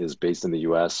 most of it is based in the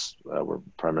US. We're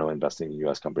primarily investing in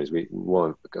US companies. We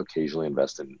will occasionally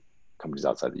invest in companies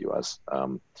outside the US,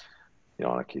 on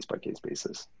a case-by-case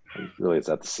basis. And really, it's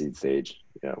at the seed stage.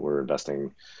 We're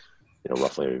investing,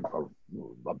 roughly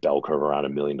a bell curve around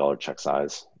 $1 million check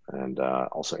size, and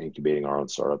also incubating our own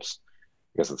startups.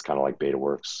 I guess it's kind of like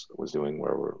BetaWorks was doing,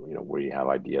 where where you have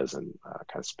ideas and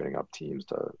kind of spinning up teams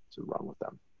to run with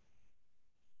them.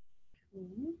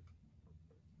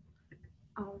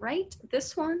 All right.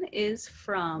 This one is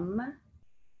from,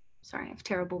 sorry, I have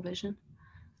terrible vision.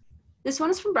 This one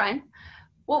is from Brian.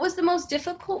 What was the most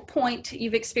difficult point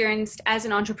you've experienced as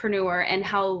an entrepreneur, and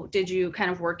how did you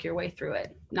kind of work your way through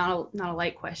it? Not a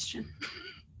light question.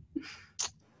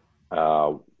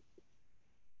 Uh,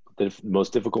 the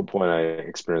most difficult point I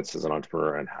experienced as an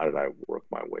entrepreneur, and how did I work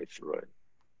my way through it?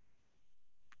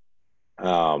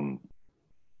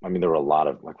 I mean, there were a lot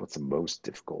of, like, what's the most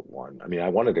difficult one? I mean, I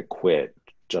wanted to quit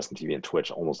Justin TV and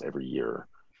Twitch almost every year.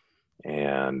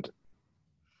 And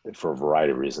for a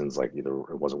variety of reasons, like either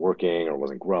it wasn't working or it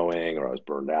wasn't growing, or I was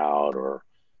burned out, or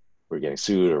we were getting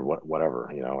sued, or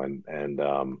whatever, you know. And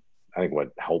I think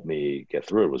what helped me get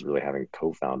through it was really having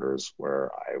co-founders where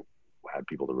I had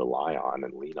people to rely on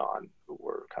and lean on, who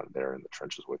were kind of there in the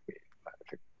trenches with me. I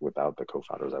think without the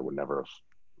co-founders, I would never have,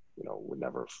 would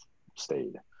never have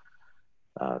stayed.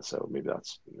 So maybe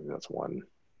that's one,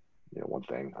 one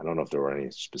thing. I don't know if there were any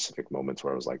specific moments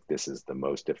where I was like, this is the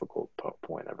most difficult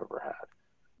point I've ever had.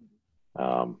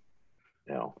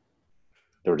 You know,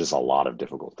 there were just a lot of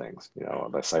difficult things. You know,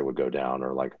 the site would go down,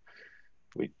 or like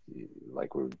we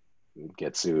would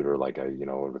get sued, or like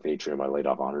with Atrium, I laid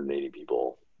off 180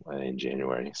 people in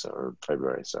January, or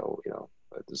February. So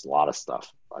there's a lot of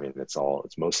stuff. I mean, it's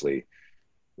mostly,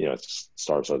 it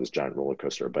starts with this giant roller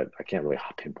coaster, but I can't really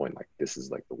pinpoint like this is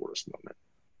like the worst moment.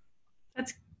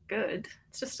 That's good.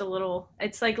 It's just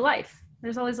it's like life.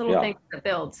 There's always little things that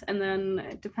build, and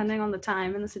then depending on the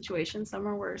time and the situation, some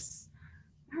are worse.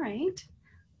 All right.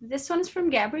 This one's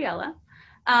from Gabriella.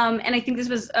 And I think this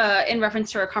was in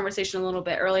reference to our conversation a little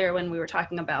bit earlier when we were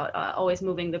talking about always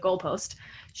moving the goalpost.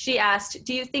 She asked,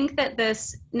 do you think that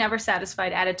this never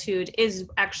satisfied attitude is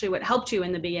actually what helped you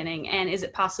in the beginning? And is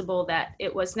it possible that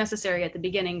it was necessary at the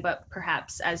beginning, but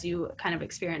perhaps as you kind of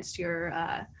experienced your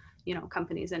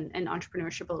companies and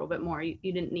entrepreneurship a little bit more, you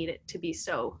didn't need it to be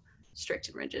so strict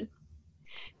and rigid?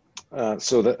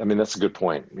 That's a good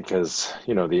point, because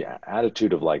the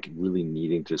attitude of like really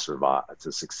needing to survive, to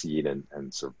succeed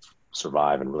and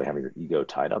survive, and really having your ego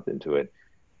tied up into it,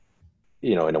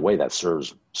 in a way that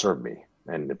served me,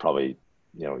 and it probably,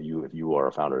 if you are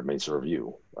a founder, it may serve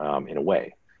you in a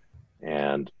way.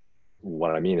 And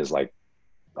what I mean is, like,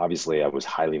 obviously I was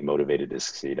highly motivated to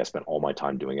succeed. I spent all my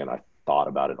time doing it. I thought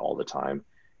about it all the time,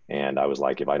 and I was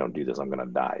like, if I don't do this, I'm going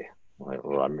to die,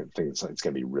 or I'm thinking it's going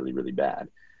to be really, really bad.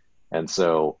 And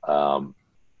so,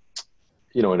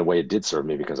 in a way it did serve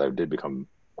me, because I did become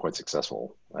quite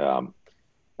successful.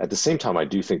 At the same time, I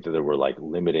do think that there were like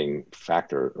limiting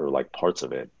factor, or like parts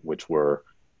of it, which were,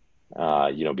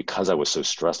 because I was so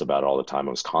stressed about it all the time,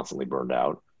 I was constantly burned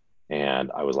out,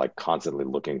 and I was like constantly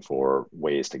looking for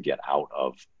ways to get out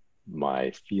of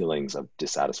my feelings of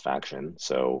dissatisfaction.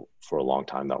 So for a long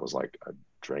time, that was like I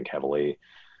drank heavily,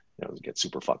 get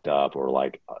super fucked up, or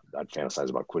like I'd fantasize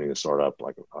about quitting the startup,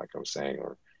 like I was saying,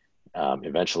 or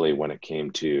eventually when it came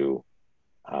to,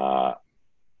 there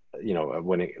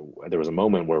was a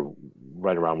moment where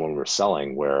right around when we were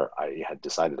selling, where I had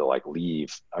decided to like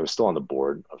leave. I was still on the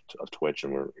board of Twitch,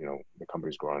 and the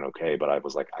company's growing okay, but I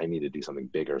was like, I need to do something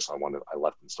bigger. So I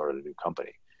left and started a new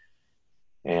company.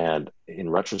 And in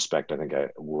retrospect, I think I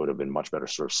would have been much better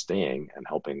served staying and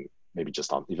helping, maybe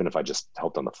even if I just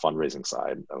helped on the fundraising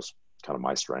side. That was kind of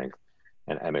my strength.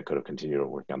 And Emmett could have continued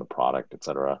working on the product, et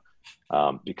cetera.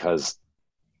 But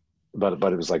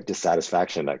it was like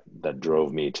dissatisfaction that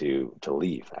drove me to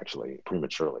leave, actually,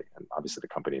 prematurely. And obviously the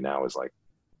company now is like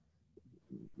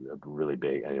really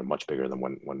big, and much bigger than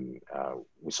when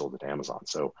we sold it to Amazon.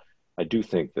 So I do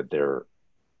think that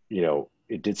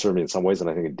it did serve me in some ways, and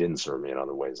I think it didn't serve me in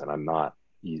other ways. And I'm not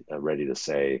ready to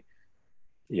say,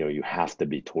 you have to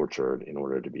be tortured in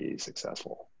order to be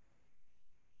successful.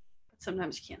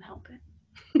 Sometimes you can't help it.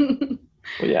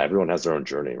 Well, yeah, everyone has their own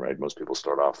journey, right? Most people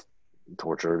start off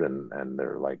tortured, and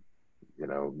they're like,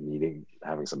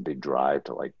 having some big drive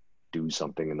to like do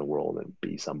something in the world and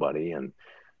be somebody. And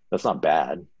that's not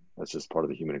bad. That's just part of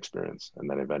the human experience. And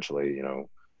then eventually,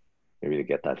 maybe they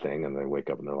get that thing and they wake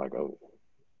up and they're like, oh,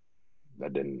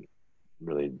 that didn't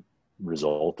really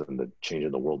result in the change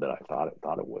in the world that I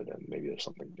thought it would, and maybe there's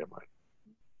something different.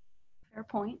 Fair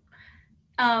point.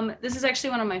 This is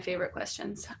actually one of my favorite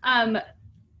questions.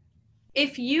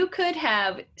 If you could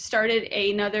have started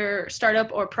another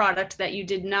startup or product that you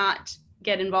did not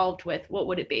get involved with, what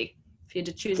would it be? If you had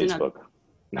to choose Facebook. another.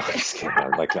 No, I'm just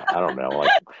kidding. Like, I don't know.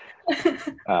 Like,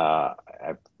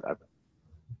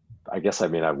 I guess, I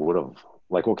would have,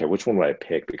 like, okay, which one would I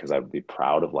pick? Because I would be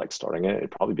proud of like starting it.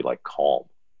 It'd probably be like Calm.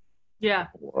 Yeah.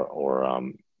 Or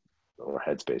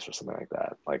Headspace or something like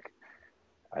that. Like,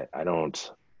 I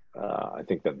don't, I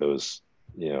think that those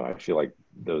I feel like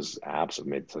those apps have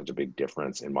made such a big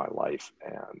difference in my life,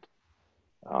 and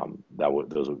that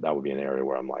would be an area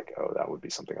where I'm like, oh, that would be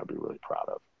something I'd be really proud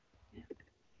of.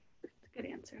 Good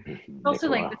answer. It's also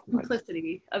like the Nicola,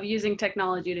 simplicity of using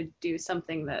technology to do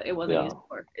something that it wasn't yeah, used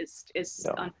for is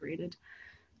yeah. underrated.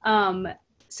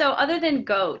 So other than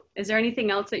Goat, is there anything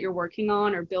else that you're working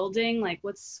on or building? Like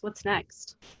what's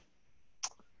next?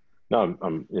 No,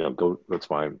 go. That's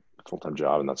my full-time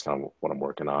job, and that's kind of what I'm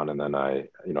working on. And then I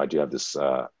do have this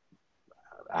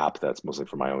app that's mostly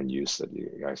for my own use that you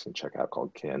guys can check out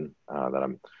called Kin, that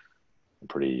I'm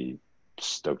pretty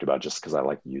stoked about just because I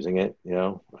like using it,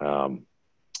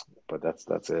 but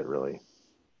that's it really.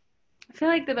 I feel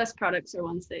like the best products are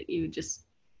ones that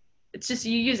it's just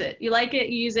you use it, you like it,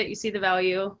 you use it, you see the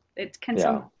value. It can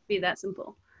Yeah. be that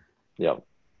simple. Yeah. All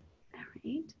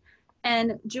right.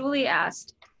 And Julie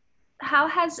asked, how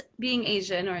has being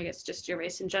Asian, or I guess just your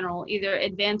race in general, either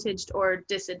advantaged or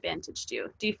disadvantaged you?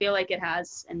 Do you feel like it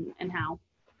has, and how?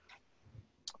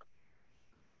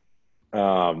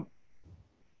 Um,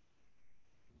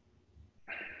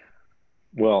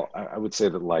 well, I would say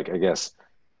that, like, I guess,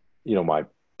 my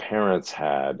parents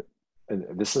had,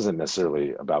 and this isn't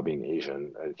necessarily about being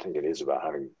Asian. I think it is about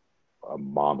having a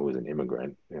mom who was an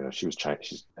immigrant. She was Chinese.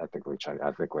 She's ethnically Chinese.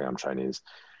 Ethnically, I'm Chinese,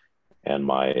 and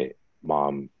my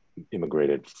mom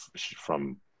immigrated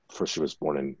from, first she was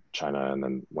born in China and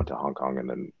then went to Hong Kong and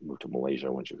then moved to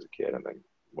Malaysia when she was a kid, and then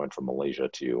went from Malaysia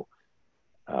to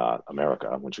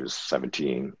America when she was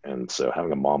 17. And so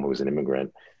having a mom who was an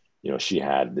immigrant, she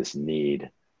had this need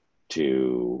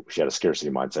she had a scarcity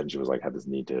mindset, and she was like, had this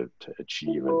need to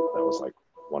achieve. And that was like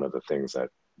one of the things that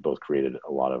both created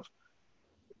a lot of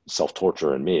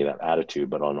self-torture in me, that attitude,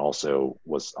 but also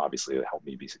was obviously it helped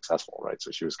me be successful, right?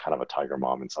 So she was kind of a tiger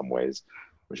mom in some ways,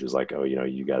 where she was like, oh,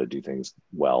 you got to do things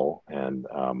well. And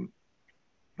that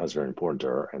was very important to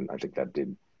her. And I think that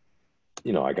did,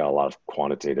 I got a lot of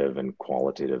quantitative and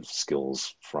qualitative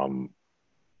skills from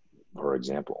her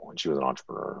example. And she was an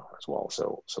entrepreneur as well.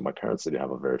 So my parents did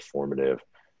have a very formative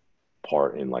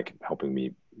part in like helping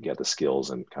me get the skills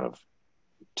and kind of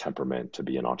temperament to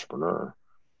be an entrepreneur.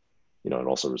 It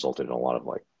also resulted in a lot of,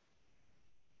 like,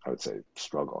 I would say,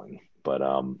 struggling, but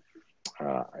I'm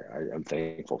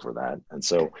thankful for that. And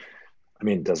so, I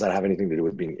mean, does that have anything to do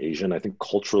with being Asian? I think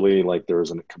culturally, like, there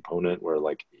is a component where,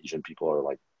 like, Asian people are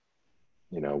like,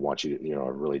 want you to,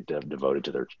 are really devoted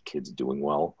to their kids doing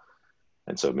well.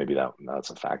 And so maybe that's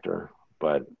a factor.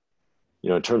 But,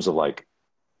 in terms of like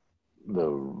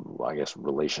I guess,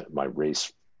 my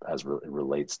race as it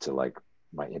relates to like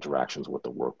my interactions with the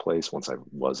workplace, once I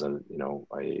was an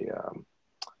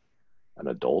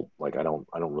adult, like, I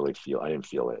didn't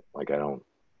feel it. Like,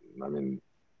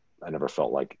 I never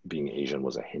felt like being Asian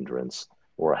was a hindrance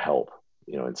or a help,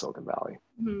 in Silicon Valley.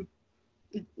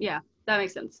 Mm-hmm. Yeah, that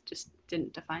makes sense. Just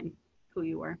didn't define who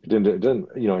you were. It didn't,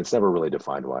 it's never really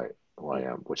defined who I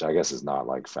am, which I guess is not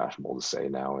like fashionable to say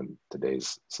now in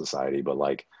today's society, but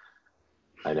like,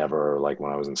 I never, like,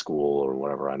 when I was in school or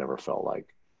whatever, I never felt like,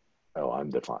 oh, I'm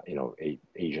defined,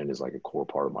 Asian is like a core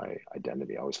part of my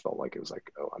identity. I always felt like it was like,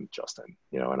 oh, I'm Justin,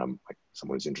 and I'm like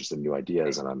someone who's interested in new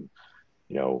ideas, and I'm,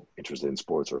 interested in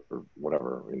sports or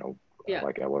whatever, Yeah.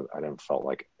 Like, I never felt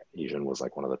like Asian was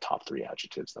like one of the top 3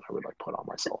 adjectives that I would like put on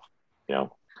myself, Yeah.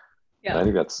 And I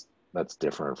think that's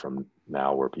different from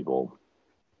now, where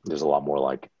there's a lot more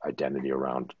like identity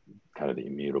around kind of the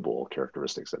immutable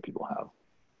characteristics that people have.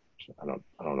 I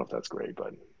don't know if that's great,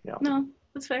 but yeah. No,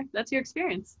 that's fair. That's your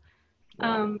experience.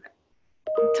 Yeah.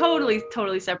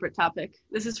 Totally separate topic.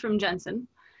 This is from Jensen.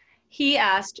 He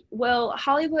asked, will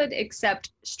Hollywood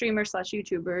accept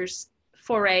streamers/YouTubers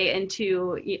foray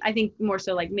into, I think more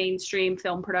so like mainstream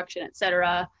film production,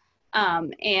 etc.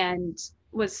 And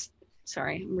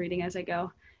sorry, I'm reading as I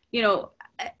go.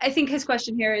 I think his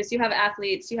question here is, you have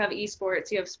athletes, you have esports,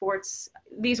 you have sports.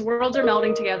 These worlds are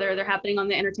melding together. They're happening on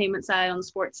the entertainment side, on the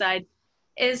sports side.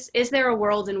 Is there a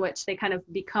world in which they kind of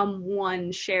become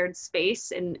one shared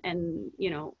space, and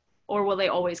or will they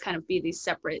always kind of be these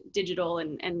separate digital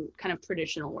and kind of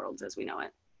traditional worlds as we know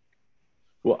it?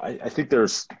 Well, I think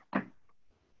there's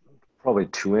probably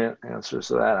 2 answers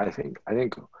to that. I think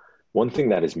one thing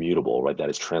that is mutable, right, that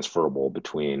is transferable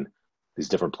between these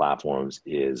different platforms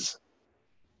is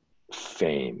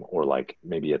fame, or like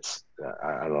maybe it's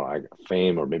I don't know,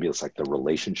 fame, or maybe it's like the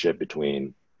relationship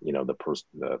between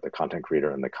the content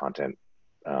creator and the content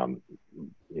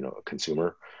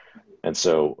consumer. And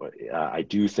so I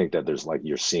do think that there's, like,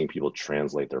 you're seeing people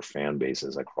translate their fan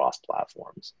bases across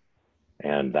platforms,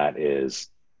 and that is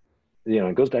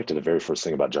it goes back to the very first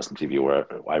thing about Justin TV, where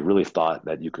I really thought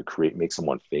that you could make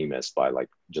someone famous by like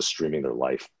just streaming their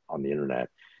life on the internet,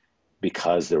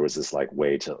 because there was this like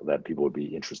way to that people would be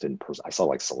interested in person. I saw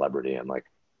like celebrity, and like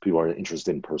people are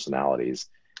interested in personalities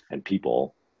and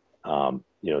people.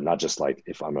 Not just like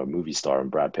if I'm a movie star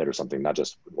and Brad Pitt or something, not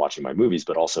just watching my movies,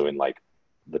 but also in like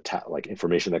like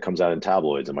information that comes out in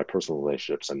tabloids and my personal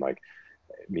relationships, and like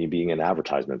me being in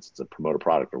advertisements to promote a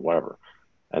product or whatever.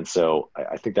 And so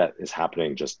I think that is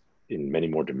happening just in many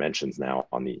more dimensions now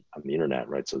on the internet,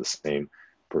 right? So the same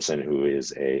person who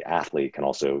is a athlete can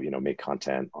also, make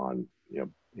content on,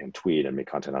 and tweet and make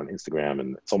content on Instagram.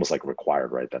 And it's almost like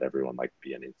required, right? That everyone like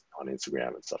be on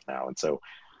Instagram and stuff now. And so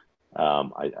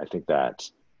I think that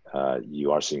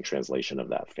you are seeing translation of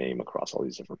that fame across all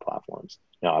these different platforms.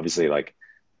 Now, obviously, like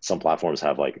some platforms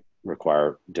have like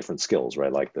require different skills,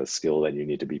 right? Like the skill that you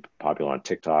need to be popular on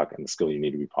TikTok and the skill you need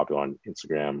to be popular on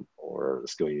Instagram, or the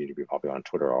skill you need to be popular on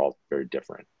Twitter, are all very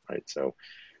different, right? So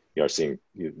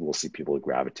we'll see people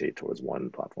gravitate towards one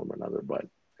platform or another, but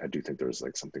I do think there's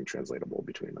like something translatable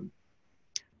between them.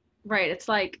 Right. It's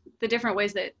like the different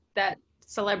ways that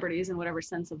celebrities, in whatever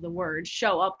sense of the word,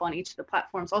 show up on each of the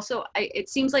platforms. Also, it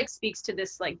seems like speaks to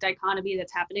this like dichotomy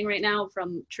that's happening right now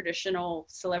from traditional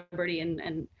celebrity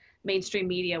and mainstream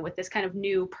media, with this kind of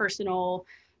new personal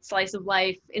slice of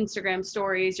life, Instagram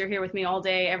stories, you're here with me all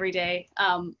day, every day,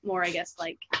 more, I guess,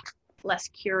 like less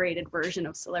curated version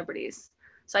of celebrities.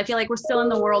 So I feel like we're still in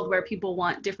the world where people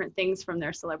want different things from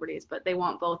their celebrities, but they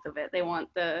want both of it. They want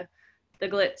the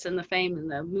glitz and the fame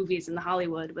and the movies and the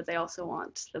Hollywood, but they also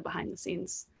want the behind the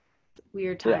scenes.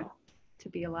 Weird time to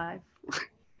be alive.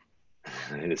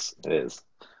 It is.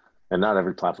 And not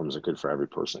every platforms are good for every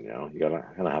person, You gotta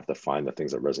kind of have to find the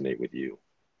things that resonate with you.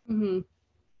 Mm-hmm.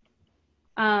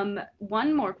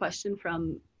 One more question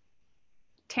from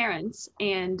Terrence,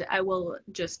 and I will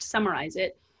just summarize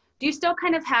it. Do you still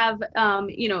kind of have,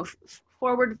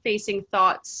 forward-facing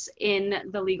thoughts in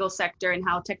the legal sector and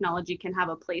how technology can have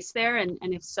a place there? And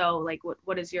if so, like,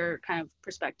 what is your kind of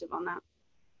perspective on that?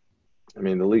 I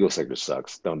mean, the legal sector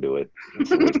sucks. Don't do it.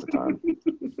 It's a waste of time.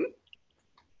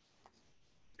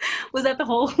 Was that the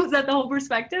whole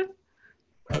perspective?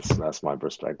 That's my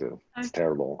perspective. It's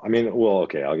terrible. I mean, well,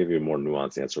 okay, I'll give you a more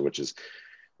nuanced answer, which is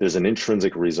there's an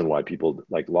intrinsic reason why people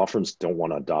like law firms don't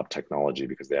want to adopt technology,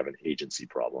 because they have an agency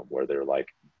problem where they're like,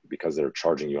 because they're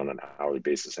charging you on an hourly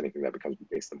basis, anything that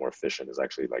makes them more efficient is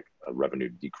actually like a revenue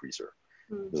decreaser.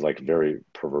 There's like very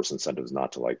perverse incentives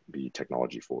not to like be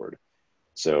technology forward.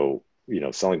 So,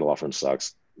 selling to law firms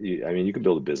sucks. You can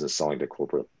build a business selling to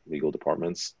corporate legal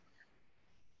departments.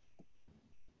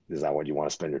 Is that what you want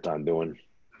to spend your time doing?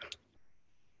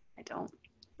 I don't.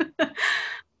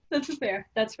 That's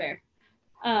fair.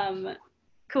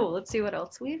 Cool. Let's see what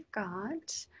else we've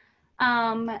got.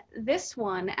 This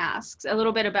one asks a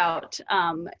little bit about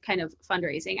kind of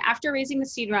fundraising. After raising the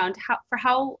seed round, for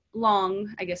how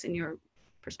long, I guess in your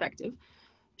perspective,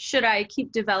 should I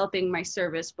keep developing my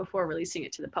service before releasing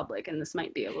it to the public? And this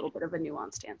might be a little bit of a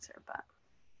nuanced answer, but.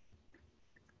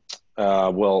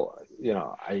 Well,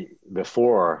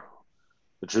 before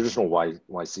the traditional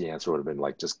YC answer would have been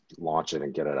like, just launch it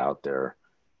and get it out there.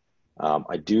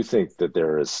 I do think that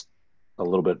there is a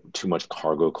little bit too much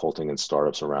cargo culting in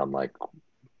startups around like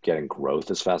getting growth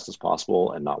as fast as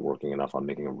possible and not working enough on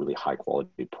making a really high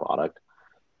quality product.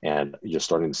 And you're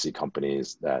starting to see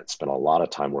companies that spend a lot of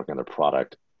time working on their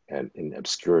product and in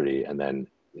obscurity, and then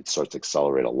it starts to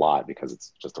accelerate a lot because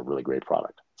it's just a really great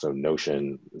product. So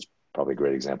Notion is probably a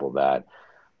great example of that.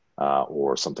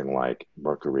 Or something like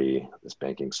Mercury, this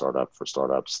banking startup for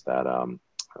startups that I'm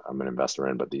an investor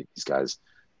in, but these guys,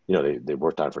 they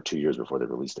worked on it for 2 years before they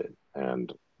released it,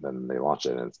 and then they launched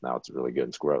it, and now it's really good.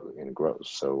 It grows.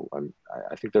 So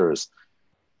I think there's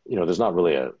not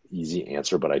really an easy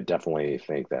answer, but I definitely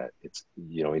think that it's,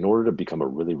 in order to become a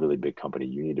really, really big company,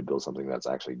 you need to build something that's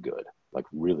actually good, like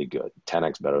really good,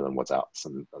 10x better than what's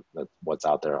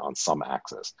out there on some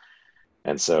axis.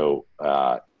 And so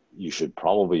you should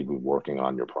probably be working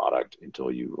on your product until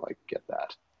you like get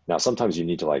that. Now, sometimes you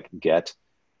need to like get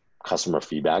customer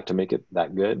feedback to make it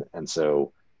that good. And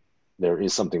so there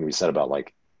is something to be said about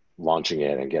like launching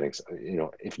it and getting,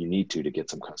 if you need to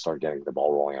start getting the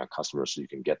ball rolling on customers so you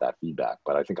can get that feedback.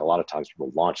 But I think a lot of times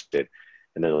people launched it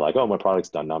and they're like, oh, my product's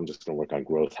done. Now I'm just going to work on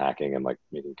growth hacking and like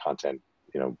making content,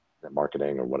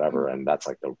 marketing or whatever. And that's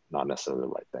like not necessarily the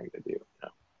right thing to do.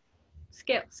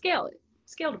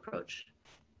 Scaled approach.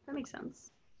 That makes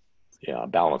sense. Yeah, a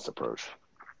balanced approach.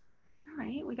 All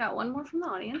right, we got one more from the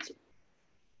audience.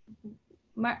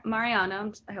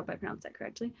 Mariana, I hope I pronounced that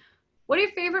correctly. What are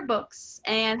your favorite books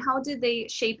and how did they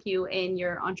shape you in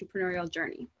your entrepreneurial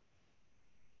journey?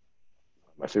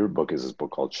 my favorite book is this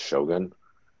book called Shogun,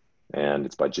 and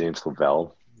it's by James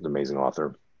Clavell, an amazing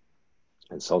author.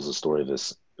 And it tells the story of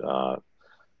this,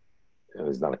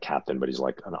 he's not a captain, but he's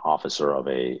like an officer of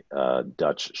a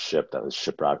Dutch ship that was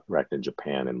shipwrecked in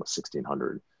Japan in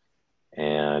 1600.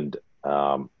 And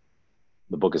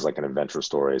the book is like an adventure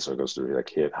story. So it goes through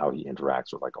like how he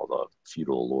interacts with like all the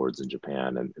feudal lords in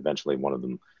Japan. And eventually one of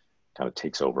them kind of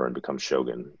takes over and becomes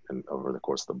shogun over the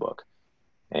course of the book.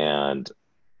 And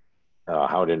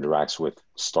how it interacts with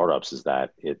startups is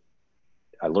that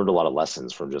I learned a lot of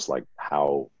lessons from just like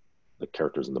how the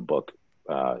characters in the book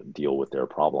deal with their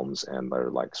problems and their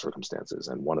like circumstances.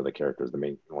 And one of the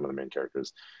main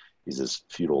characters, he's this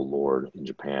feudal lord in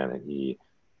Japan, and he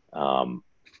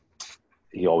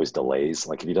always delays.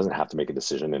 Like if he doesn't have to make a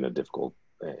decision in a difficult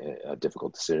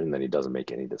decision, then he doesn't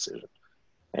make any decision.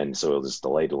 And so it'll just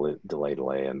delay,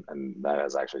 and that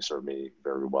has actually served me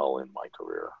very well in my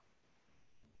career.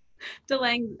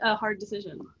 Delaying a hard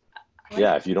decision.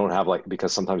 Yeah, if you don't have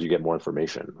because sometimes you get more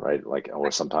information, right? Like,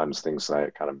 or sometimes things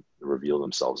kind of reveal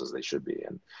themselves as they should be.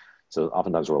 And so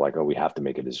oftentimes we're like, oh, we have to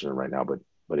make a decision right now. But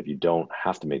if you don't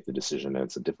have to make the decision and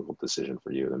it's a difficult decision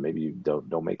for you, then maybe you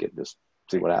don't make it. Just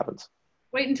see what happens.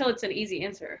 Wait until it's an easy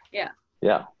answer. Yeah.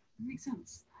 Yeah. That makes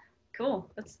sense.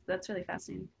 Cool. That's really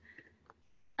fascinating.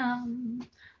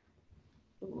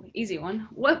 Easy one.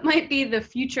 What might be the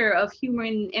future of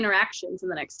human interactions in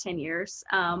the next 10 years?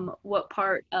 What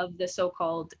part of the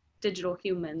so-called digital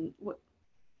human,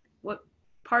 what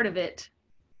part of it,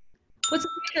 what's the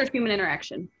future of human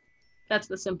interaction? That's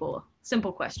the simple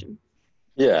question.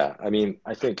 Yeah, I mean,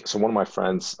 I think, so one of my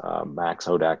friends, Max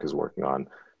Hodak, is working on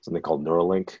something called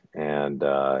Neuralink, and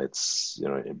it's,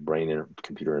 a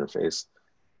brain-computer interface.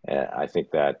 And I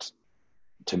think that,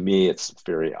 to me, it's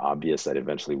very obvious that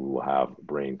eventually we will have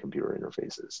brain-computer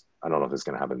interfaces. I don't know if it's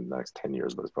going to happen in the next 10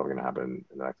 years, but it's probably going to happen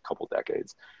in the next couple of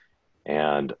decades.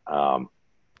 And I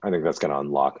think that's going to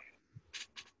unlock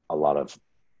a lot of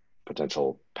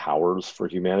potential powers for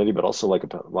humanity, but also like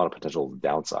a lot of potential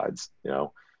downsides,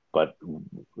 But,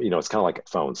 it's kind of like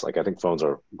phones. Like, I think phones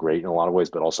are great in a lot of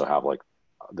ways, but also have like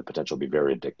the potential to be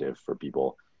very addictive for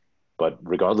people. But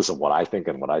regardless of what I think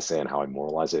and what I say and how I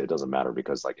moralize it, it doesn't matter,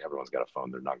 because like everyone's got a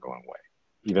phone. They're not going away.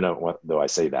 Even though I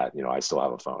say that, I still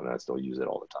have a phone and I still use it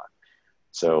all the time.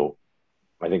 So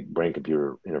I think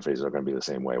brain-computer interfaces are going to be the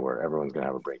same way, where everyone's going to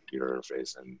have a brain-computer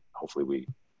interface, and hopefully we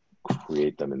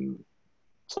create them in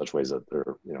such ways that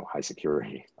they're, high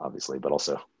security, obviously, but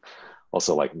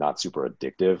also like not super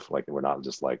addictive. Like we're not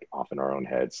just like off in our own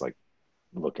heads, like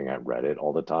looking at Reddit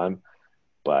all the time.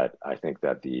 But I think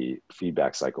that the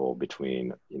feedback cycle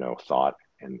between, thought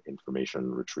and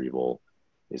information retrieval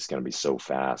is going to be so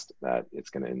fast that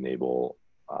it's going to enable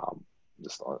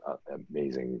just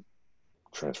amazing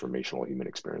transformational human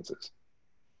experiences.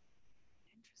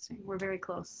 Interesting. We're very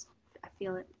close. I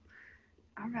feel it.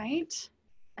 All right.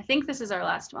 I think this is our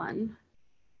last one.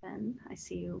 Ben, I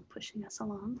see you pushing us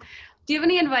along. Do you have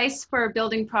any advice for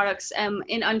building products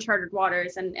in uncharted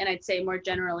waters? And I'd say more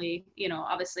generally,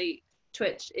 obviously,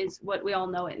 Twitch is what we all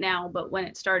know it now, but when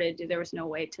it started, there was no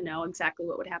way to know exactly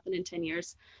what would happen in 10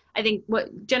 years. I think what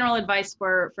general advice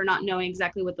for not knowing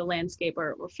exactly what the landscape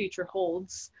or future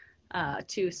holds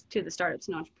to the startups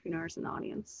and entrepreneurs in the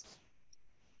audience.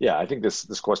 Yeah, I think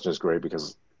this question is great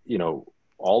because,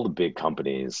 all the big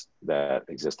companies that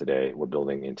exist today were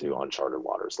building into uncharted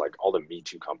waters, like all the Me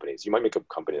Too companies. You might make a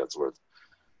company that's worth,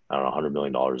 I don't know, $100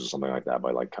 million or something like that by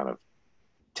like kind of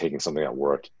taking something that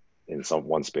worked in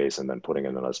one space and then putting it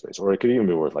in another space, or it could even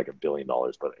be worth like $1 billion.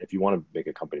 But if you want to make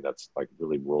a company that's like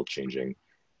really world changing,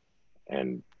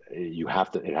 and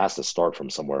it has to start from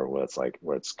somewhere where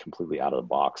it's completely out of the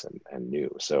box and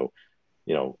new. So,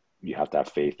 you have to have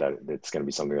faith that it's going to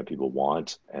be something that people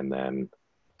want. And then,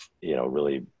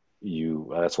 really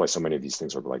that's why so many of these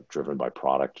things are like driven by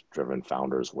product driven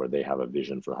founders, where they have a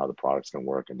vision for how the product's going to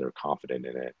work and they're confident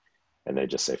in it. And they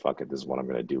just say, fuck it, this is what I'm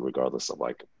going to do, regardless of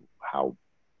like how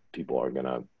people are going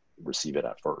to receive it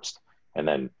at first. And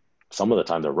then some of the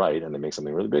time they're right and they make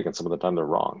something really big, and some of the time they're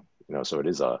wrong, so it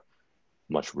is a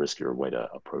much riskier way to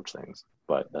approach things,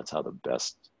 but that's how the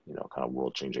best, kind of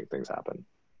world changing things happen.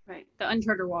 Right. The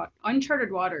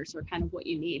uncharted waters are kind of what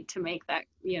you need to make that,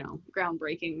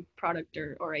 groundbreaking product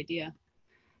or idea.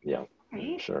 Yeah.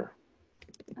 Right. Sure.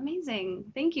 Amazing.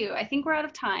 Thank you. I think we're out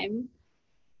of time.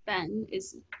 Ben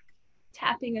is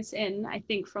tapping us in, I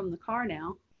think, from the car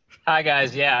now. Hi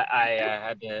guys. Yeah,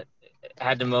 I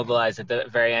had to mobilize at the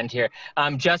very end here.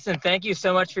 Justin, thank you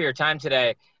so much for your time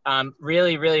today.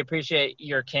 Really, really appreciate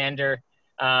your candor.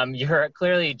 You're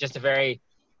clearly just a very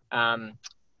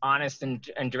honest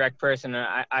and direct person.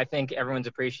 I think everyone's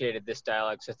appreciated this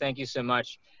dialogue. So thank you so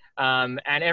much. And